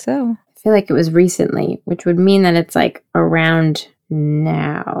 I think so. I feel like it was recently, which would mean that it's like around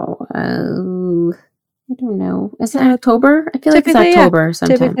now. Oh, I don't know. Is it October? I feel like it's October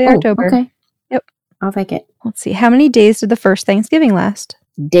sometime. Typically October. Okay. Yep. I'll take it. Let's see. How many days did the first Thanksgiving last?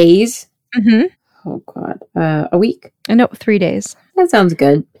 Days? Mm-hmm. Oh, God. A week? No, 3 days. That sounds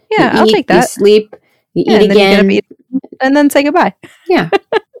good. Yeah, I'll take that. You sleep, you eat again. And then say goodbye. Yeah.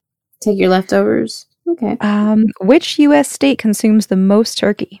 Take your leftovers. Okay. Which U.S. state consumes the most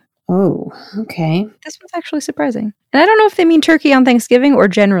turkey? Oh, okay. This one's actually surprising. And I don't know if they mean turkey on Thanksgiving or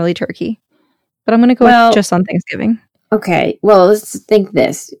generally turkey. But I'm going to go with just on Thanksgiving. Okay. Well, let's think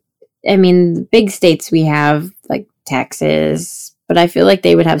this. I mean, the big states we have, like Texas, but I feel like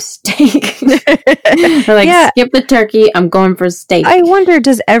they would have steak. They're like, skip the turkey. I'm going for steak. I wonder,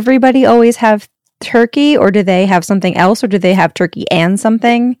 does everybody always have turkey, or do they have something else, or do they have turkey and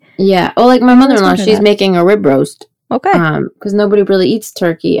something? Yeah. Oh, like my mother-in-law, she's making a rib roast. Okay. Because nobody really eats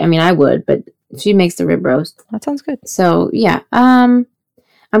turkey. I mean, I would, but she makes the rib roast. That sounds good. So, yeah. I'm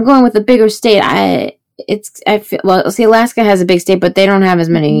going with a bigger state. Alaska has a big state, but they don't have as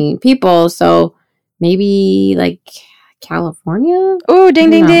many people. So maybe like California. Oh, ding,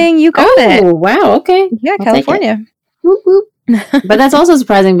 ding, ding! You got it. Oh, wow. Okay. Yeah, I'll California. Whoop whoop. But that's also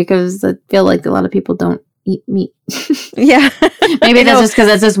surprising because I feel like a lot of people don't eat meat. Yeah. Maybe that's just because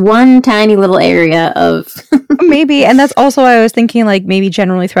that's just one tiny little area of. Maybe, and that's also why I was thinking like maybe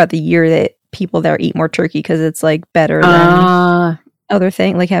generally throughout the year that people there eat more turkey because it's like better than other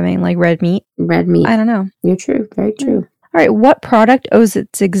thing, like having like red meat. Red meat. I don't know. You're true. Very true. All right. What product owes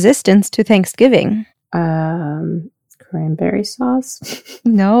its existence to Thanksgiving? Cranberry sauce?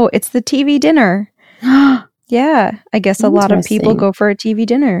 No, it's the TV dinner. Yeah. I guess a lot of people go for a TV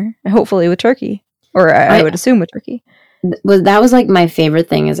dinner, hopefully with turkey. Or I would assume with turkey. That was like my favorite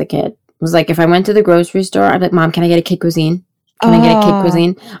thing as a kid. It was like if I went to the grocery store, I'd be like, Mom, can I get a kid cuisine? Can I get a kid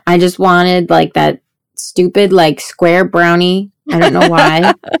cuisine? I just wanted like that stupid like square brownie. I don't know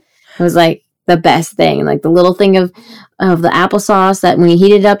why. It was like the best thing. Like the little thing of the applesauce that when you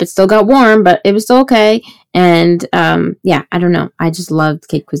heat it up, it still got warm, but it was still okay. And I don't know. I just loved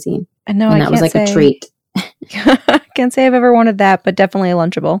kid cuisine. I know. And that was like a treat. I can't say I've ever wanted that, but definitely a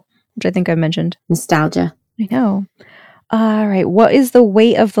Lunchable, which I think I've mentioned. Nostalgia. I know. All right. What is the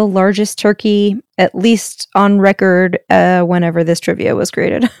weight of the largest turkey, at least on record, whenever this trivia was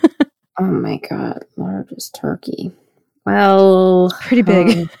created? Oh my God. Largest turkey. Well, pretty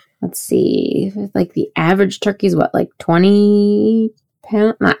big. Let's see. Like the average turkey is what, like 20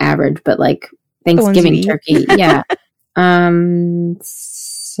 pounds? Not average, but like Thanksgiving turkey. Yeah.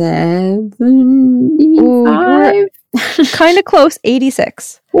 75. Kind of close.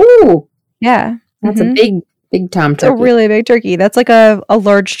 86. Ooh. Yeah. That's a big Tom turkey. It's a really big turkey. That's like a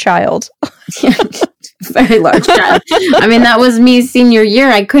large child. Very large child. I mean, that was me senior year.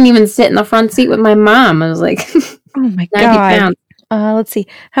 I couldn't even sit in the front seat with my mom. I was like, oh my God. Let's see.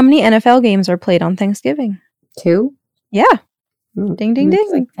 How many NFL games are played on Thanksgiving? 2? Yeah. Ding, ding,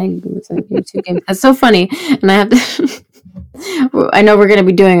 ding. It's like 2 games. That's so funny. And I have to, I know we're going to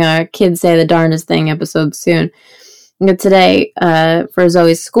be doing a Kids Say the Darndest Thing episode soon. But today, for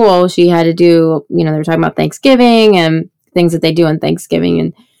Zoe's school, she had to do, they were talking about Thanksgiving and things that they do on Thanksgiving.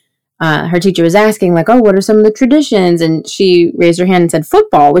 And her teacher was asking, like, oh, what are some of the traditions? And she raised her hand and said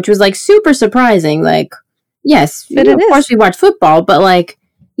football, which was, like, super surprising. Like, yes, of course we watch football, but, like,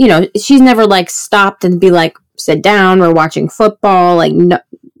 she's never, like, stopped and be like, sit down, we're watching football. Like,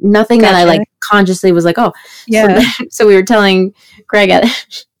 nothing that I, like, consciously was like, oh. Yeah. So we were telling Greg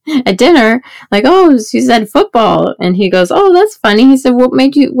at dinner, like, oh, she said football. And he goes, oh, that's funny. He said,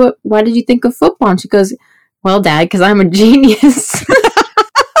 why did you think of football? And she goes, well, Dad, because I'm a genius.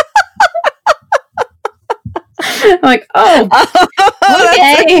 I'm like, oh,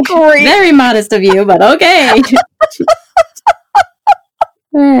 okay. Great. Very modest of you, but okay.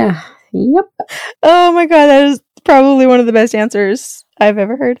 Yeah. Yep. Oh my god, that is probably one of the best answers I've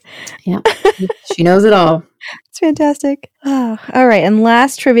ever heard. Yeah. She knows it all. It's fantastic. Oh, all right, and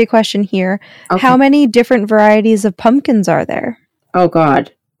last trivia question here. Okay. How many different varieties of pumpkins are there? Oh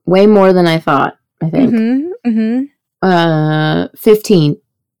God. Way more than I thought, I think. Mm-hmm. Mm-hmm. 15.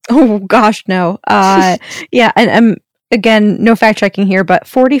 Oh gosh, no. Yeah, and again, no fact checking here, but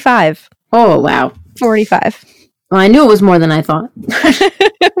 45. Oh, wow. 45. Well, I knew it was more than I thought.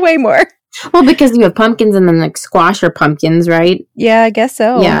 Way more. Well, because you have pumpkins and then like squash or pumpkins, right? Yeah, I guess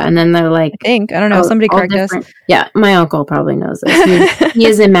so. Yeah, and then they're like... I think. I don't know. Somebody all correct us. Yeah, my uncle probably knows this. He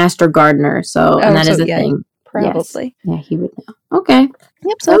is a master gardener, so and that is a thing. Probably. Yes. Yeah, he would know. Okay.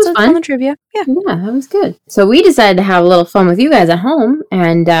 Yep, so that's fun trivia. Yeah. Yeah, that was good. So we decided to have a little fun with you guys at home,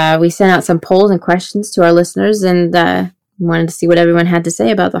 and we sent out some polls and questions to our listeners, and wanted to see what everyone had to say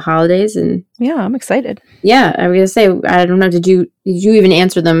about the holidays. And yeah, I'm excited. Yeah, I was gonna say, I don't know, did you even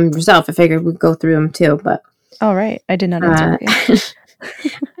answer them yourself? I figured we'd go through them too, but all right, I did not answer.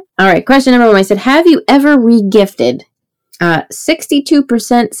 All right, question number 1. I said, have you ever regifted?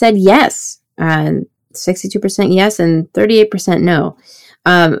 62% said yes, 62% yes, and 38% no.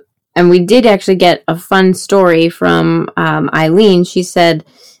 And we did actually get a fun story from Eileen. She said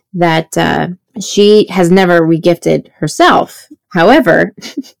that she has never regifted herself. However,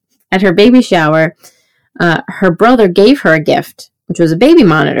 at her baby shower, her brother gave her a gift, which was a baby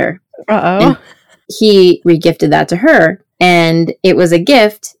monitor. Uh-oh. And he regifted that to her, and it was a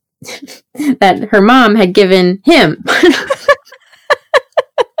gift that her mom had given him.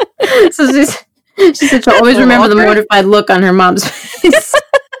 So she said she'll always remember the mortified look on her mom's face.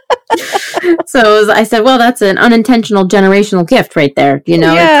 So I said, well, that's an unintentional generational gift right there. You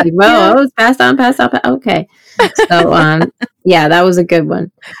know, yeah, it's like, well, it's passed on. Okay. So, yeah, that was a good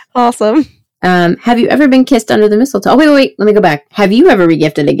one. Awesome. Have you ever been kissed under the mistletoe? Oh, wait. Let me go back. Have you ever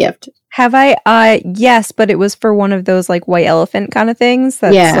regifted a gift? Have I? Yes, but it was for one of those like white elephant kind of things.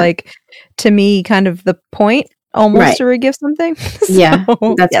 That's like, to me, kind of the point almost to regift something. So, yeah,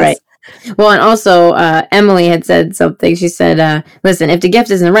 that's right. Well, and also Emily had said something. She said, listen, if the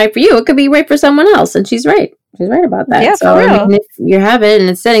gift isn't right for you, it could be right for someone else. And she's right. She's right about that. Yeah, so for real. I mean, if you have it and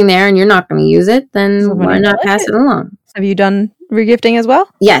it's sitting there and you're not going to use it, then why not pass it along? Have you done regifting as well?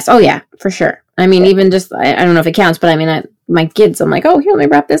 Yes. Oh, yeah, for sure. I mean, even just, I don't know if it counts, but I mean, my kids, I'm like, oh, here, let me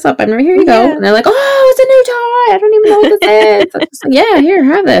wrap this up. And here you go. And they're like, oh, it's a new toy. I don't even know what this is. I'm just like, yeah, here,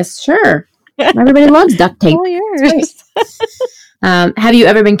 have this. Sure. Everybody loves duct tape. All yours. Have you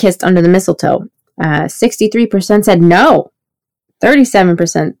ever been kissed under the mistletoe? 63% said no.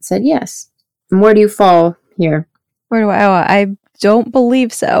 37% said yes. And where do you fall here? Where do I don't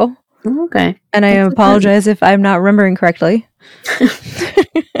believe so. Okay. And I apologize if I'm not remembering correctly.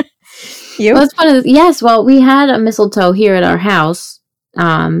 You? Well, it's funny. Yes, well, we had a mistletoe here at our house.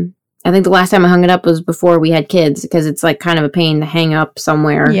 I think the last time I hung it up was before we had kids, because it's like kind of a pain to hang up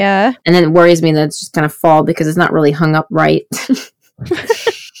somewhere. Yeah. And then it worries me that it's just kind of fall because it's not really hung up right.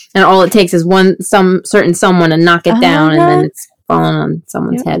 And all it takes is some certain someone to knock it down, and then it's falling on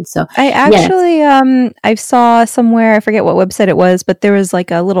someone's head. So I actually I saw somewhere, I forget what website it was, but there was like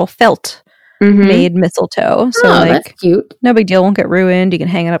a little felt made mistletoe. So that's cute. No big deal, won't get ruined. You can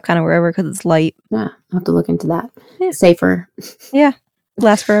hang it up kind of wherever because it's light. Yeah, I'll have to look into that. Yeah. Safer. Yeah.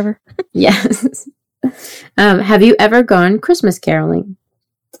 Last forever. Yes. Have you ever gone Christmas caroling?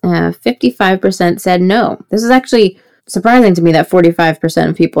 55% said no. This is actually surprising to me that 45%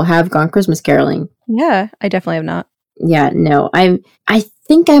 of people have gone Christmas caroling. Yeah, I definitely have not. Yeah, no. I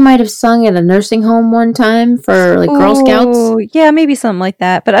think I might have sung at a nursing home one time for like Girl Scouts. Yeah, maybe something like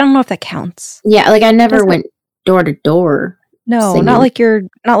that, but I don't know if that counts. Yeah, like I never went door to door. No, singing.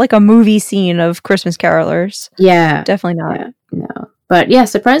 not like a movie scene of Christmas carolers. Yeah. Definitely not. Yeah, no. But yeah,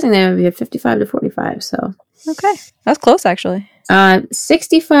 surprisingly, we have 55 to 45, so. Okay. That's close, actually.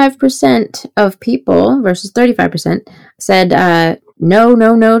 65% of people versus 35% said no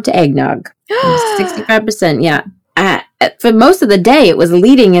to eggnog. 65%, yeah. For most of the day, it was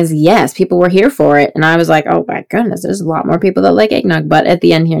leading as yes. People were here for it. And I was like, oh my goodness, there's a lot more people that like eggnog. But at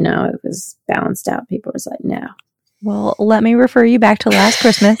the end here now, it was balanced out. People were like, no. Well, let me refer you back to last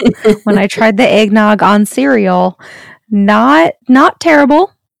Christmas when I tried the eggnog on cereal. Not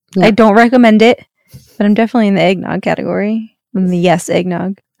terrible. Yeah. I don't recommend it, but I'm definitely in the eggnog category. I'm the yes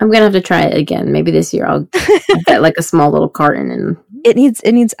eggnog. I'm gonna have to try it again. Maybe this year I'll get like a small little carton, and it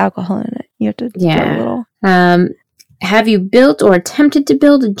needs alcohol in it. You have to do a little. Have you built or attempted to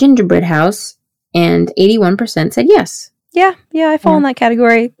build a gingerbread house? And 81% said yes. Yeah, I fall in that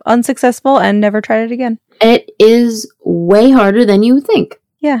category. Unsuccessful and never tried it again. It is way harder than you would think.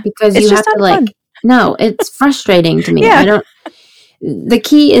 Yeah. Because it's you just have to not fun. no, it's frustrating to me. Yeah. The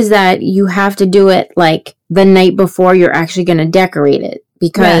key is that you have to do it like the night before you're actually going to decorate it,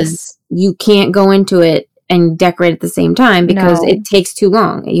 because you can't go into it and decorate at the same time because it takes too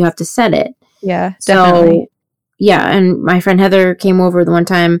long. You have to set it. Yeah, So, definitely. yeah, and my friend Heather came over the one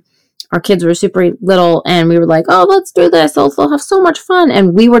time. Our kids were super little, and we were like, oh, let's do this. They'll have so much fun.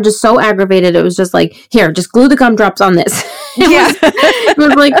 And we were just so aggravated. It was just like, here, just glue the gumdrops on this. It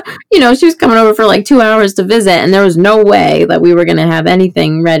was like, she was coming over for like 2 hours to visit, and there was no way that we were going to have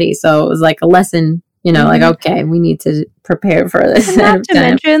anything ready. So it was like a lesson, like, okay, we need to prepare for this. And not to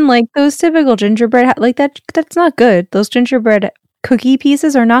mention, like, those typical gingerbread, like, that's not good. Those gingerbread cookie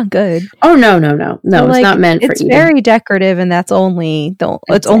pieces are not good. Oh, no. So, it's not meant for it's eating. very decorative, and that's only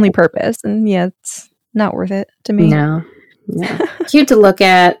its only purpose. And yeah, it's not worth it to me. No. Cute to look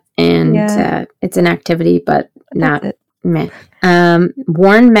at, and it's an activity, but not meh.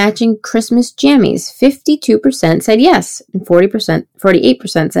 Worn matching Christmas jammies. 52% said yes, and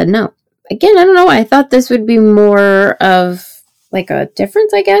 48% said no. Again, I don't know. I thought this would be more of like a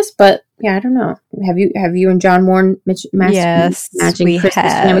difference, I guess, but yeah, I don't know. Have you and John worn matching Christmas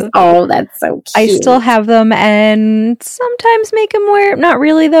jammies? Oh, that's so cute. I still have them, and sometimes make them wear. Not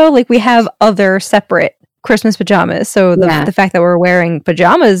really though. Like, we have other separate Christmas pajamas, so the fact that we're wearing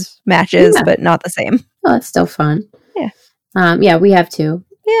pajamas matches, but not the same. Oh, it's still fun. Yeah. We have two.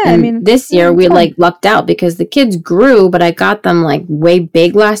 Yeah, and I mean, this year we lucked out because the kids grew, but I got them like way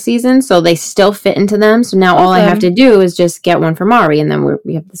big last season, so they still fit into them. So now all I have to do is just get one for Mari, and then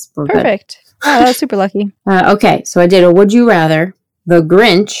we have this. Perfect. Oh, that was super lucky. Okay, so I did a Would You Rather: The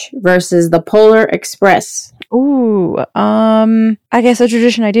Grinch versus the Polar Express. Ooh, I guess a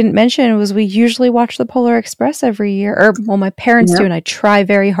tradition I didn't mention was we usually watch the Polar Express every year, or well, my parents do, and I try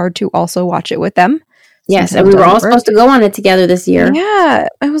very hard to also watch it with them. Yes, and we were all supposed to go on it together this year. Yeah,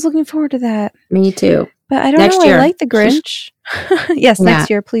 I was looking forward to that. Me too. But I don't know. I like the Grinch. Yes, next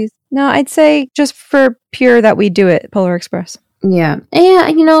year, please. No, I'd say just for pure that we do it, Polar Express. Yeah. Yeah,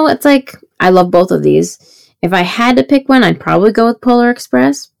 it's like, I love both of these. If I had to pick one, I'd probably go with Polar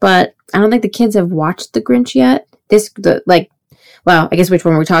Express, but I don't think the kids have watched the Grinch yet. I guess which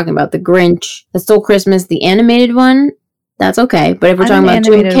one we're talking about? The Grinch, The Stole Christmas, the animated one. That's okay. But if we're talking about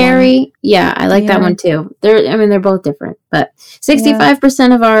Jim Carrey, I like that one too. They're both different. But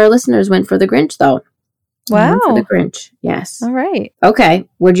 65% of our listeners went for the Grinch, though. Wow. For the Grinch, yes. All right. Okay.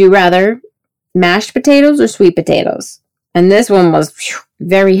 Would you rather mashed potatoes or sweet potatoes? And this one was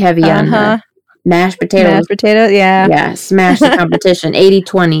very heavy on her. Mashed potatoes. Mashed potatoes, yeah. Yeah, smash the competition.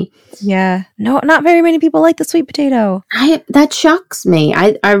 80-20. Yeah. No, not very many people like the sweet potato. That shocks me.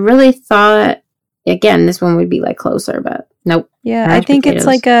 I really thought, again, this one would be like closer, but nope. Yeah, I think it's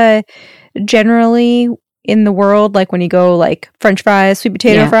like generally in the world, like when you go like French fries, sweet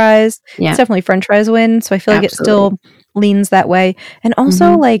potato fries, it's definitely French fries win. So I feel like it still leans that way. And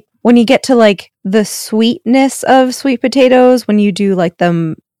also like when you get to like the sweetness of sweet potatoes, when you do like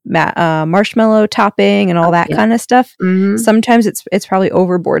the marshmallow topping and all that kind of stuff, sometimes it's probably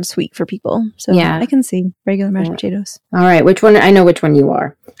overboard sweet for people. So I can see regular mashed potatoes. All right, which one? I know which one you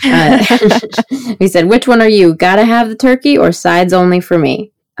are. He said, which one are you? Gotta have the turkey or sides only for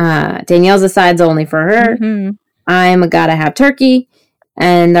me? Danielle's a sides only for her. I'm a gotta have turkey.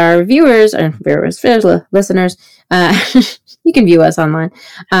 And our listeners, you can view us online.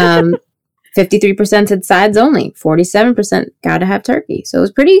 53% said sides only. 47% gotta have turkey. So it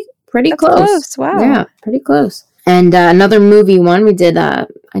was pretty close. Wow. Yeah, pretty close. And another movie one we did. I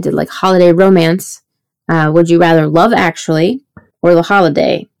did like holiday romance. Would you rather Love Actually or The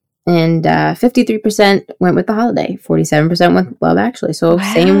Holiday? And 53% went with The Holiday. 47% went with Love Actually. So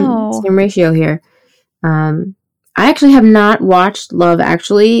same ratio here. I actually have not watched Love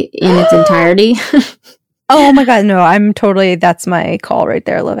Actually in its entirety. Oh my god, no, that's my call right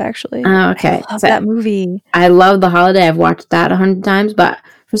there, Love Actually. Okay. I love that movie. I love The Holiday. I've watched that 100 times, but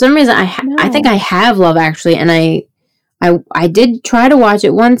for some reason I think I have Love Actually, and I did try to watch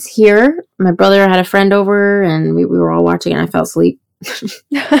it once here. My brother had a friend over, and we were all watching, and I fell asleep.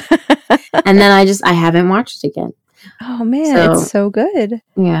 And then I haven't watched it again. Oh man, it's so good.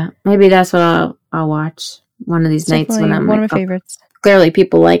 Yeah, maybe that's what I'll watch one of these nights when I'm one of my favorites. Clearly,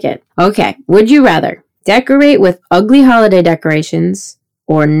 people like it. Okay, would you rather decorate with ugly holiday decorations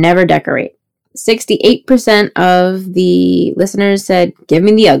or never decorate? 68% of the listeners said, give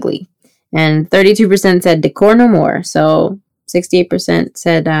me the ugly. And 32% said, decor no more. So 68%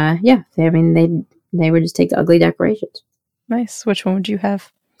 said, they would just take the ugly decorations. Nice. Which one would you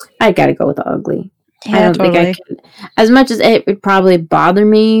have? I gotta go with the ugly. Yeah, I don't totally. think I could. As much as it would probably bother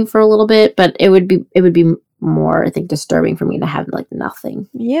me for a little bit, but it would be more, I think, disturbing for me to have like nothing.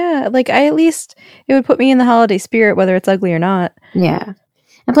 Yeah, like it would put me in the holiday spirit, whether it's ugly or not. Yeah.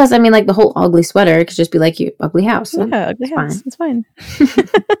 And plus, I mean, like the whole ugly sweater, it could just be like your ugly house. So Yeah, ugly house. It's fine.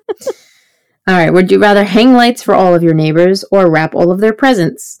 All right. Would you rather hang lights for all of your neighbors or wrap all of their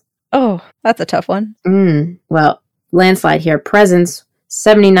presents? Oh, that's a tough one. Well, landslide here. Presents,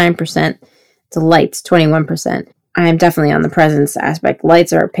 79%. To lights, 21%. I am definitely on the presents aspect.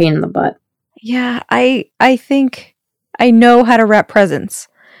 Lights are a pain in the butt. Yeah, I think I know how to wrap presents.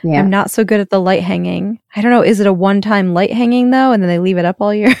 Yeah. I'm not so good at the light hanging. I don't know. Is it a one-time light hanging though, and then they leave it up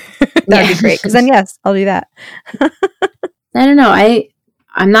all year? That'd be great. Because then, yes, I'll do that. I don't know.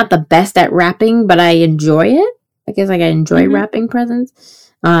 I'm not the best at wrapping, but I enjoy it. I guess like I enjoy wrapping presents.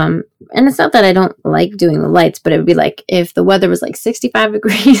 And it's not that I don't like doing the lights, but it would be like if the weather was like 65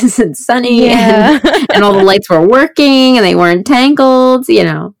 degrees and sunny and all the lights were working and they weren't tangled,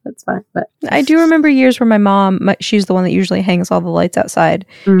 that's fine. But I do remember years where my mom, she's the one that usually hangs all the lights outside.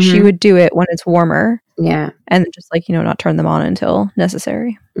 She would do it when it's warmer. Yeah. And just like, not turn them on until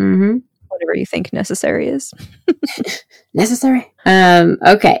necessary. Whatever you think necessary is. Necessary.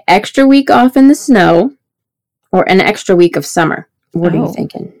 Okay. Extra week off in the snow or an extra week of summer. What are you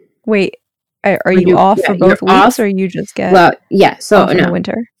thinking? Wait, are you off for both weeks off? Or you just get so in the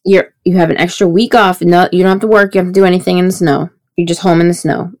winter? You have an extra week off. No, you don't have to work. You don't have to do anything in the snow. You're just home in the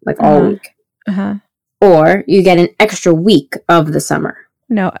snow like all week. Or you get an extra week of the summer.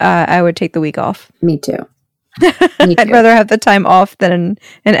 No, I would take the week off. Me too. I'd rather have the time off than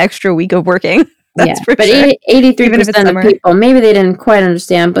an extra week of working. That's for sure. 83% of people, maybe they didn't quite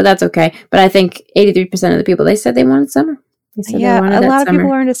understand, but that's okay. But I think 83% of the people, they said they wanted summer. A lot of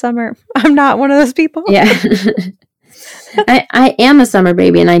people are into summer. I'm not one of those people. Yeah. I am a summer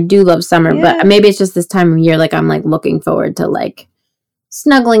baby and I do love summer, but maybe it's just this time of year, like I'm like looking forward to like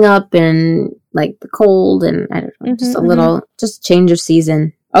snuggling up and like the cold and I don't know, just a little, just change of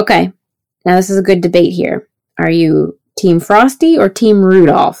season. Okay. Now this is a good debate here. Are you Team Frosty or Team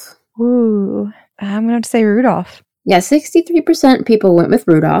Rudolph? Ooh, I'm going to say Rudolph. Yeah, 63% people went with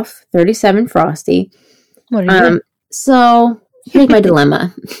Rudolph, 37% Frosty. What are you? So here's my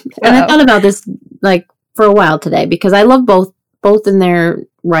dilemma. And I thought about this like for a while today because I love both in their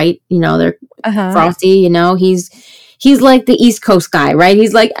right. They're Frosty, he's like the East Coast guy, right?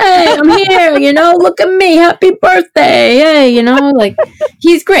 He's like, hey, I'm here, look at me. Happy birthday. Hey, like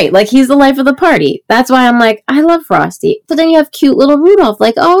he's great. Like he's the life of the party. That's why I'm like, I love Frosty. But then you have cute little Rudolph.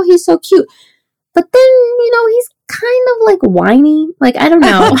 Like, oh, he's so cute. But then, he's kind of like whiny. Like, I don't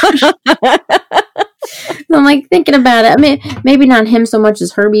know. So I'm like thinking about it. I mean, maybe not him so much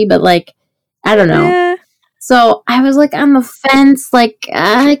as Herbie, but like, I don't know. Yeah. So I was like on the fence. Like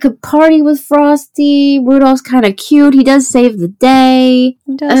I could party with Frosty. Rudolph's kind of cute. He does save the day.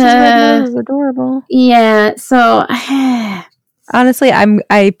 He does. His red nose is adorable. Yeah. So honestly,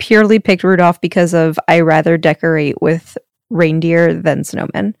 I purely picked Rudolph because of I rather decorate with reindeer than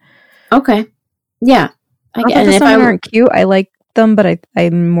snowmen. Okay. Yeah. Not that the snowmen aren't cute. I like them, but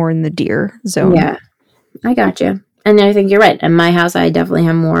I'm more in the deer zone. Yeah. I got you. And I think you're right. In my house, I definitely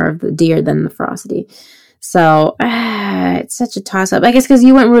have more of the deer than the Frosty. So it's such a toss-up. I guess because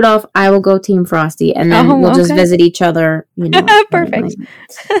you went Rudolph, I will go Team Frosty, and then we'll just visit each other. Perfect.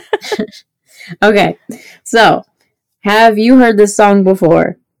 Okay. So, have you heard this song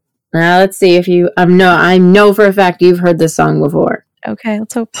before? Now, let's see if you... I know for a fact you've heard this song before. Okay,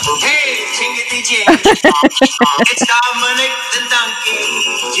 let's hope. Hey, jingity jing, it's Dominic the donkey.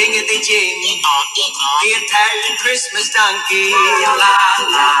 Jingity jing, the Italian Christmas donkey. La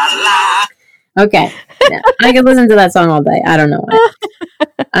la la. Okay, I could listen to that song all day. I don't know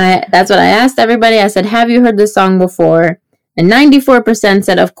why. That's what I asked everybody. I said, "Have you heard this song before?" And 94%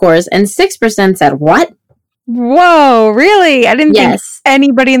 said, "Of course," and 6% said, "What?" Whoa, really? I didn't think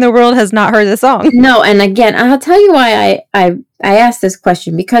anybody in the world has not heard the song. No, and again, I'll tell you why I asked this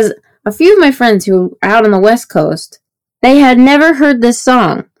question, because a few of my friends who are out on the West Coast, they had never heard this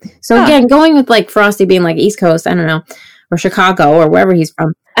song. So again, going with like Frosty being like East Coast, I don't know, or Chicago or wherever he's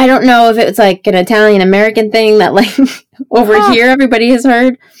from. I don't know if it's like an Italian American thing that like over here everybody has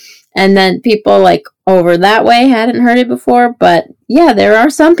heard, and then people like over that way hadn't heard it before. But yeah, there are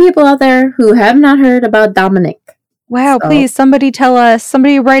some people out there who have not heard about Dominic. Wow, please, somebody tell us,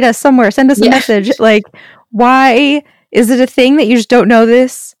 somebody write us somewhere, send us a message. Like, why is it a thing that you just don't know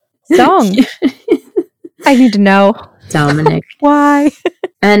this song? I need to know. Dominic. Why?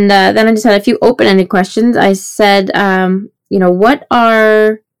 And then I just had a few open-ended questions. I said, what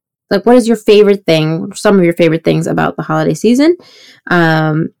is your favorite thing, some of your favorite things about the holiday season?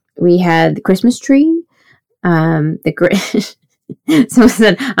 we had the Christmas tree. Someone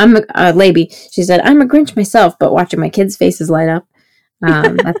said, I'm a lady. She said, I'm a Grinch myself, but watching my kids' faces light up.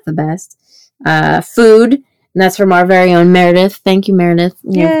 That's the best. Food. And that's from our very own Meredith. Thank you, Meredith.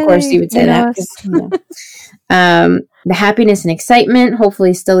 Of course you would say that. The happiness and excitement,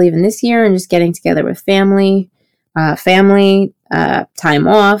 hopefully still even this year, and just getting together with family, time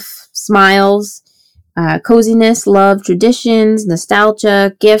off, smiles, coziness, love, traditions,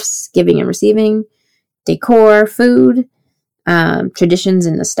 nostalgia, gifts, giving and receiving, decor, food, traditions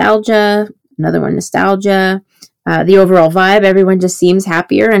and nostalgia, another one, nostalgia, the overall vibe. Everyone just seems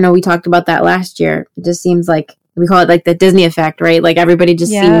happier. I know we talked about that last year. It just seems like, we call it like the Disney effect, right? Like everybody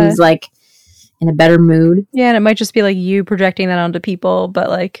just seems like in a better mood. Yeah, and it might just be like you projecting that onto people, but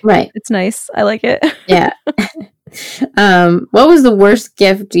like, it's nice. I like it. Yeah. What was the worst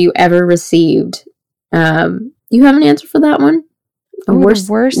gift you ever received? You have an answer for that one?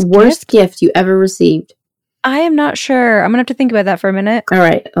 Worst gift you ever received? I am not sure. I'm gonna have to think about that for a minute. All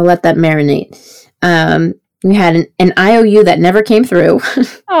right, I'll let that marinate. We had an IOU that never came through.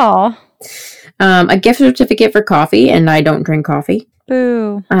 Oh. A gift certificate for coffee, and I don't drink coffee.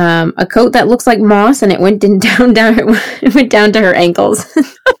 Boo. A coat that looks like moss, and it went down to her ankles.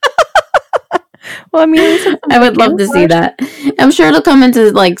 Well, I mean, I would love to see that. I'm sure it'll come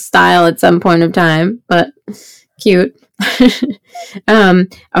into like style at some point of time, but cute.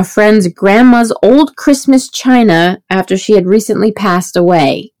 A friend's grandma's old Christmas china after she had recently passed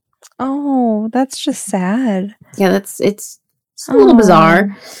away. Oh, that's just sad. Yeah, it's a little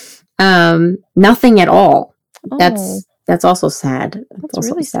bizarre. Nothing at all. That's also sad. That's also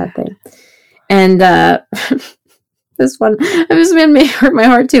really a sad thing. And this one, this one may hurt my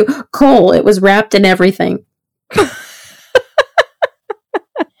heart too. Coal. It was wrapped in everything.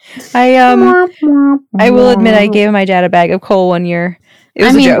 I will admit I gave my dad a bag of coal one year. It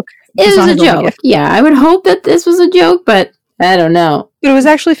was a joke. It was a joke. Yeah, I would hope that this was a joke, but I don't know. But it was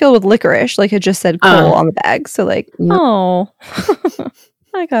actually filled with licorice. Like, it just said coal on the bag. So like, oh,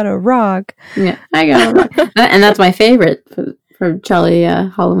 I got a rock. Yeah, I got a rock. And that's my favorite for Charlie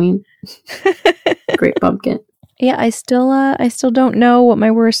Halloween. Great pumpkin. Yeah, I still don't know what my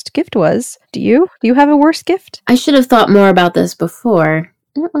worst gift was. Do you? Do you have a worst gift? I should have thought more about this before.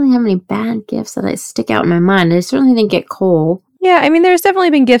 I don't really have any bad gifts that stick out in my mind. I certainly didn't get coal. Yeah, I mean, there's definitely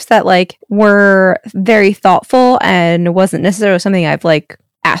been gifts that like were very thoughtful and wasn't necessarily something I've like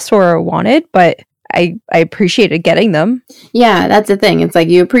asked for or wanted, but I appreciated getting them. Yeah, that's the thing. It's like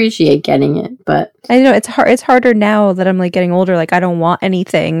you appreciate getting it, but I know it's hard. It's harder now that I'm like getting older. Like, I don't want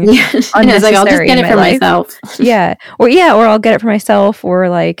anything. Yeah, it's like I'll just get it for myself. Yeah, or I'll get it for myself, or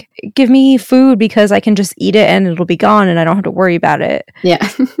like give me food because I can just eat it and it'll be gone and I don't have to worry about it. Yeah,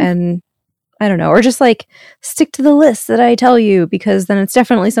 and I don't know, or just like stick to the list that I tell you because then it's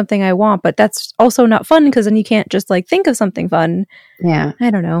definitely something I want. But that's also not fun because then you can't just like think of something fun. Yeah, I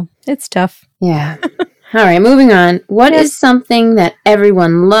don't know. It's tough. Yeah. All right, moving on. What is something that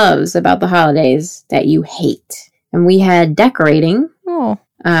everyone loves about the holidays that you hate? And we had decorating. Oh.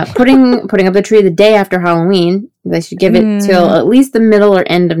 Putting up the tree the day after Halloween. They should give it till at least the middle or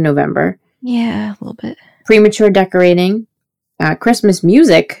end of November. Yeah, a little bit. Premature decorating. Christmas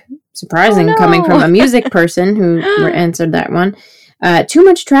music. Surprising coming from a music person who answered that one. Too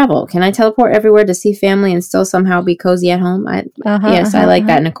much travel. Can I teleport everywhere to see family and still somehow be cozy at home? I like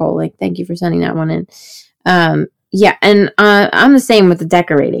that, Nicole. Like, thank you for sending that one in. Yeah, and I'm the same with the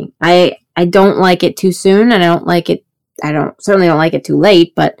decorating. I don't like it too soon, and I certainly don't like it too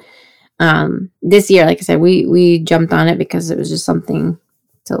late. But this year, like I said, we jumped on it because it was just something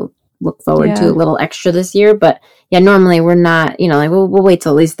to look forward to a little extra this year. But yeah, normally we're not, like we'll wait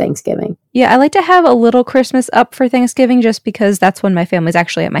till at least Thanksgiving. Yeah, I like to have a little Christmas up for Thanksgiving just because that's when my family's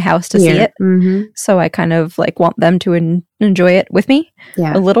actually at my house to see it. Mm-hmm. So I kind of like want them to enjoy it with me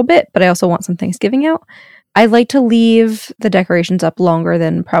a little bit, but I also want some Thanksgiving out. I like to leave the decorations up longer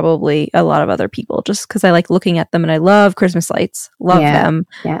than probably a lot of other people just because I like looking at them and I love Christmas lights. Love them.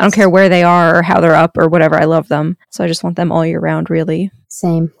 Yes. I don't care where they are or how they're up or whatever. I love them. So I just want them all year round, really.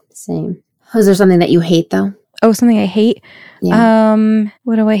 Same. Is there something that you hate, though? Oh, something I hate? Yeah.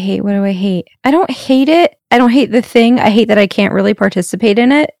 What do I hate? I don't hate it. I don't hate the thing. I hate that I can't really participate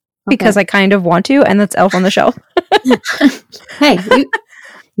in it because I kind of want to, and that's Elf on the Shelf. Hey,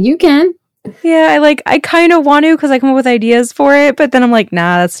 you can. Yeah, I kind of want to because I come up with ideas for it, but then I'm like,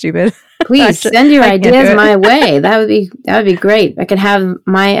 nah, that's stupid. Please send your ideas my way. That would be great. I could have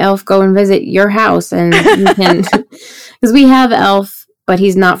my elf go and visit your house, and you can, because we have Elf. But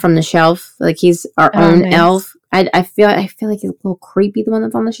he's not from the shelf. Like, he's our own elf. I feel like he's a little creepy, the one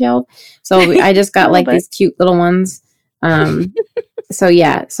that's on the shelf. So I just got like these cute little ones. But So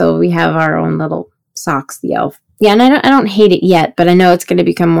yeah, so we have our own little socks, the elf. Yeah, and I don't hate it yet, but I know it's going to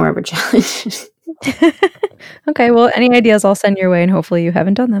become more of a challenge. Okay, well, any ideas I'll send your way, and hopefully you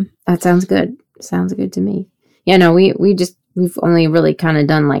haven't done them. That sounds good. Sounds good to me. Yeah, no, we've only really kind of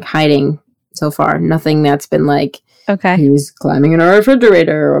done like hiding so far. Nothing that's been like, okay, he's climbing in our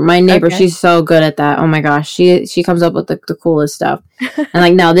refrigerator. Or my neighbor, she's so good at that. Oh my gosh, she comes up with the coolest stuff. And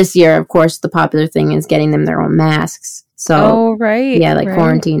like now this year, of course, the popular thing is getting them their own masks. So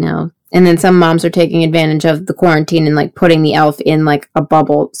quarantine now. And then some moms are taking advantage of the quarantine and like putting the elf in like a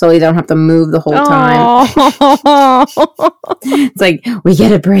bubble so they don't have to move the whole time. It's like, we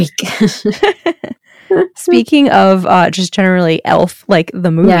get a break. Speaking of just generally Elf, like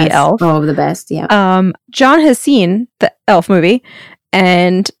the movie Elf. Oh, the best, yeah. John has seen the Elf movie.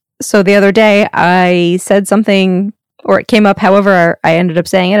 And so the other day I said something, or it came up, however I ended up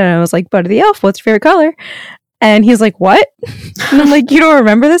saying it, and I was like, Buddy the Elf, what's your favorite color? And he's like, what? And I'm like, you don't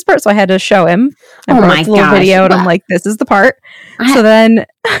remember this part? So I had to show him. I brought the little video, and I'm like, this is the part.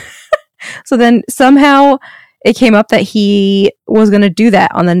 So then somehow it came up that he was going to do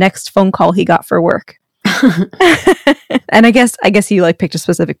that on the next phone call he got for work. And I guess he like picked a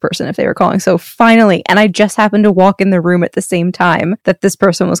specific person if they were calling. So finally, and I just happened to walk in the room at the same time that this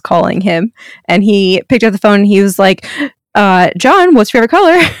person was calling him. And he picked up the phone and he was like, John, what's your favorite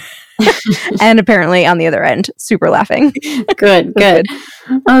color? And apparently on the other end, super laughing. Good. I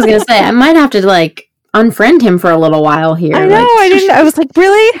was gonna say I might have to like unfriend him for a little while here. I know, I didn't. I was like,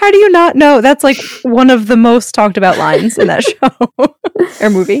 really? How do you not know? That's like one of the most talked about lines in that show or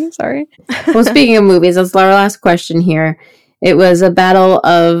movie. Sorry. Well, speaking of movies, that's our last question here. It was a battle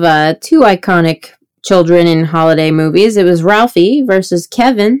of two iconic children in holiday movies. It was Ralphie versus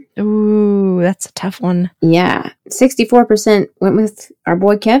Kevin. Ooh, that's a tough one. Yeah, 64% went with our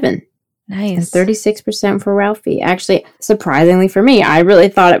boy Kevin. Nice. And 36% for Ralphie. Actually, surprisingly for me, I really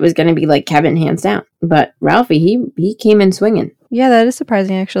thought it was going to be like Kevin hands down. But Ralphie, he came in swinging. Yeah, that is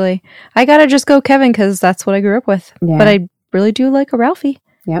surprising, actually. I got to just go Kevin because that's what I grew up with. Yeah. But I really do like a Ralphie.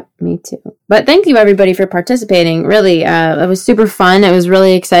 Yep, me too. But thank you, everybody, for participating. Really, it was super fun. It was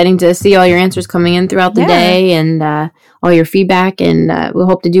really exciting to see all your answers coming in throughout the day and all your feedback. And we'll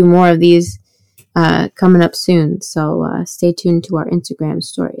hope to do more of these coming up soon. So stay tuned to our Instagram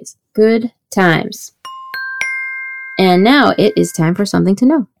stories. Good times. And now it is time for something to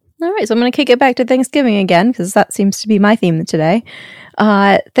know. All right, so I'm going to kick it back to Thanksgiving again because that seems to be my theme today.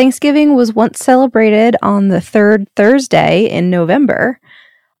 Thanksgiving was once celebrated on the third Thursday in November.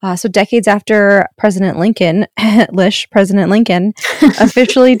 So decades after President Lincoln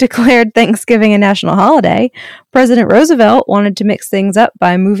officially declared Thanksgiving a national holiday, President Roosevelt wanted to mix things up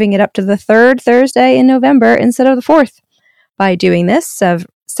by moving it up to the third Thursday in November instead of the fourth. By doing this,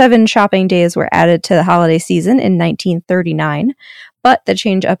 7 shopping days were added to the holiday season in 1939, but the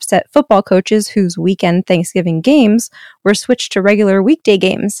change upset football coaches whose weekend Thanksgiving games were switched to regular weekday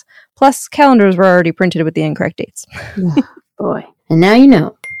games. Plus, calendars were already printed with the incorrect dates. Oh, boy. And now you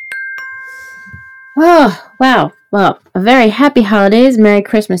know. Oh, wow. Well, a very happy holidays. Merry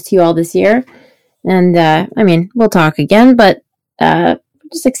Christmas to you all this year. And, we'll talk again, but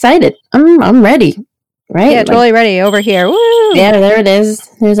just excited. I'm ready. Right? Yeah, totally ready over here. Woo! Yeah, there it is.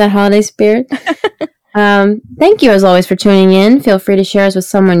 There's that holiday spirit. Thank you, as always, for tuning in. Feel free to share us with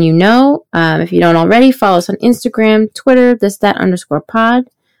someone you know. If you don't already, follow us on Instagram, Twitter, ThisThatPod.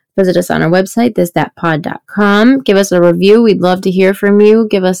 Visit us on our website, ThisThatPod.com. Give us a review. We'd love to hear from you.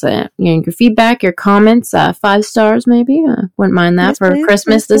 Give us your feedback, your comments, 5 stars maybe. Wouldn't mind that for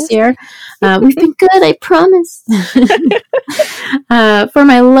Christmas this year. We've been good, I promise. For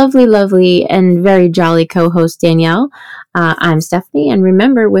my lovely, lovely, and very jolly co-host, Danielle, I'm Stephanie. And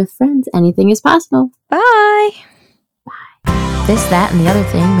remember, with friends, anything is possible. Bye. Bye. This, That, and the Other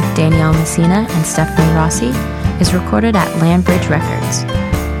Thing with Danielle Messina and Stephanie Rossi is recorded at Landbridge Records.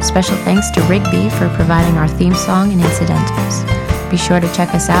 Special thanks to Rigby for providing our theme song and incidentals. Be sure to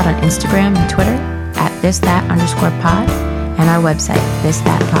check us out on Instagram and Twitter at ThisThat_pod and our website,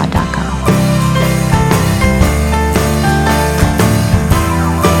 ThisThatPod.com.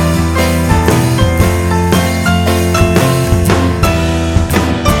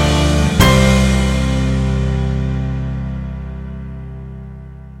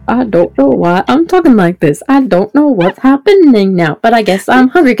 I don't know why I'm talking like this. I don't know what's happening now, but I guess I'm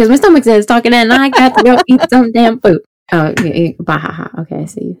hungry because my stomach says talking and I got to go eat some damn food. Oh, okay, I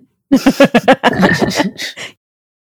see you.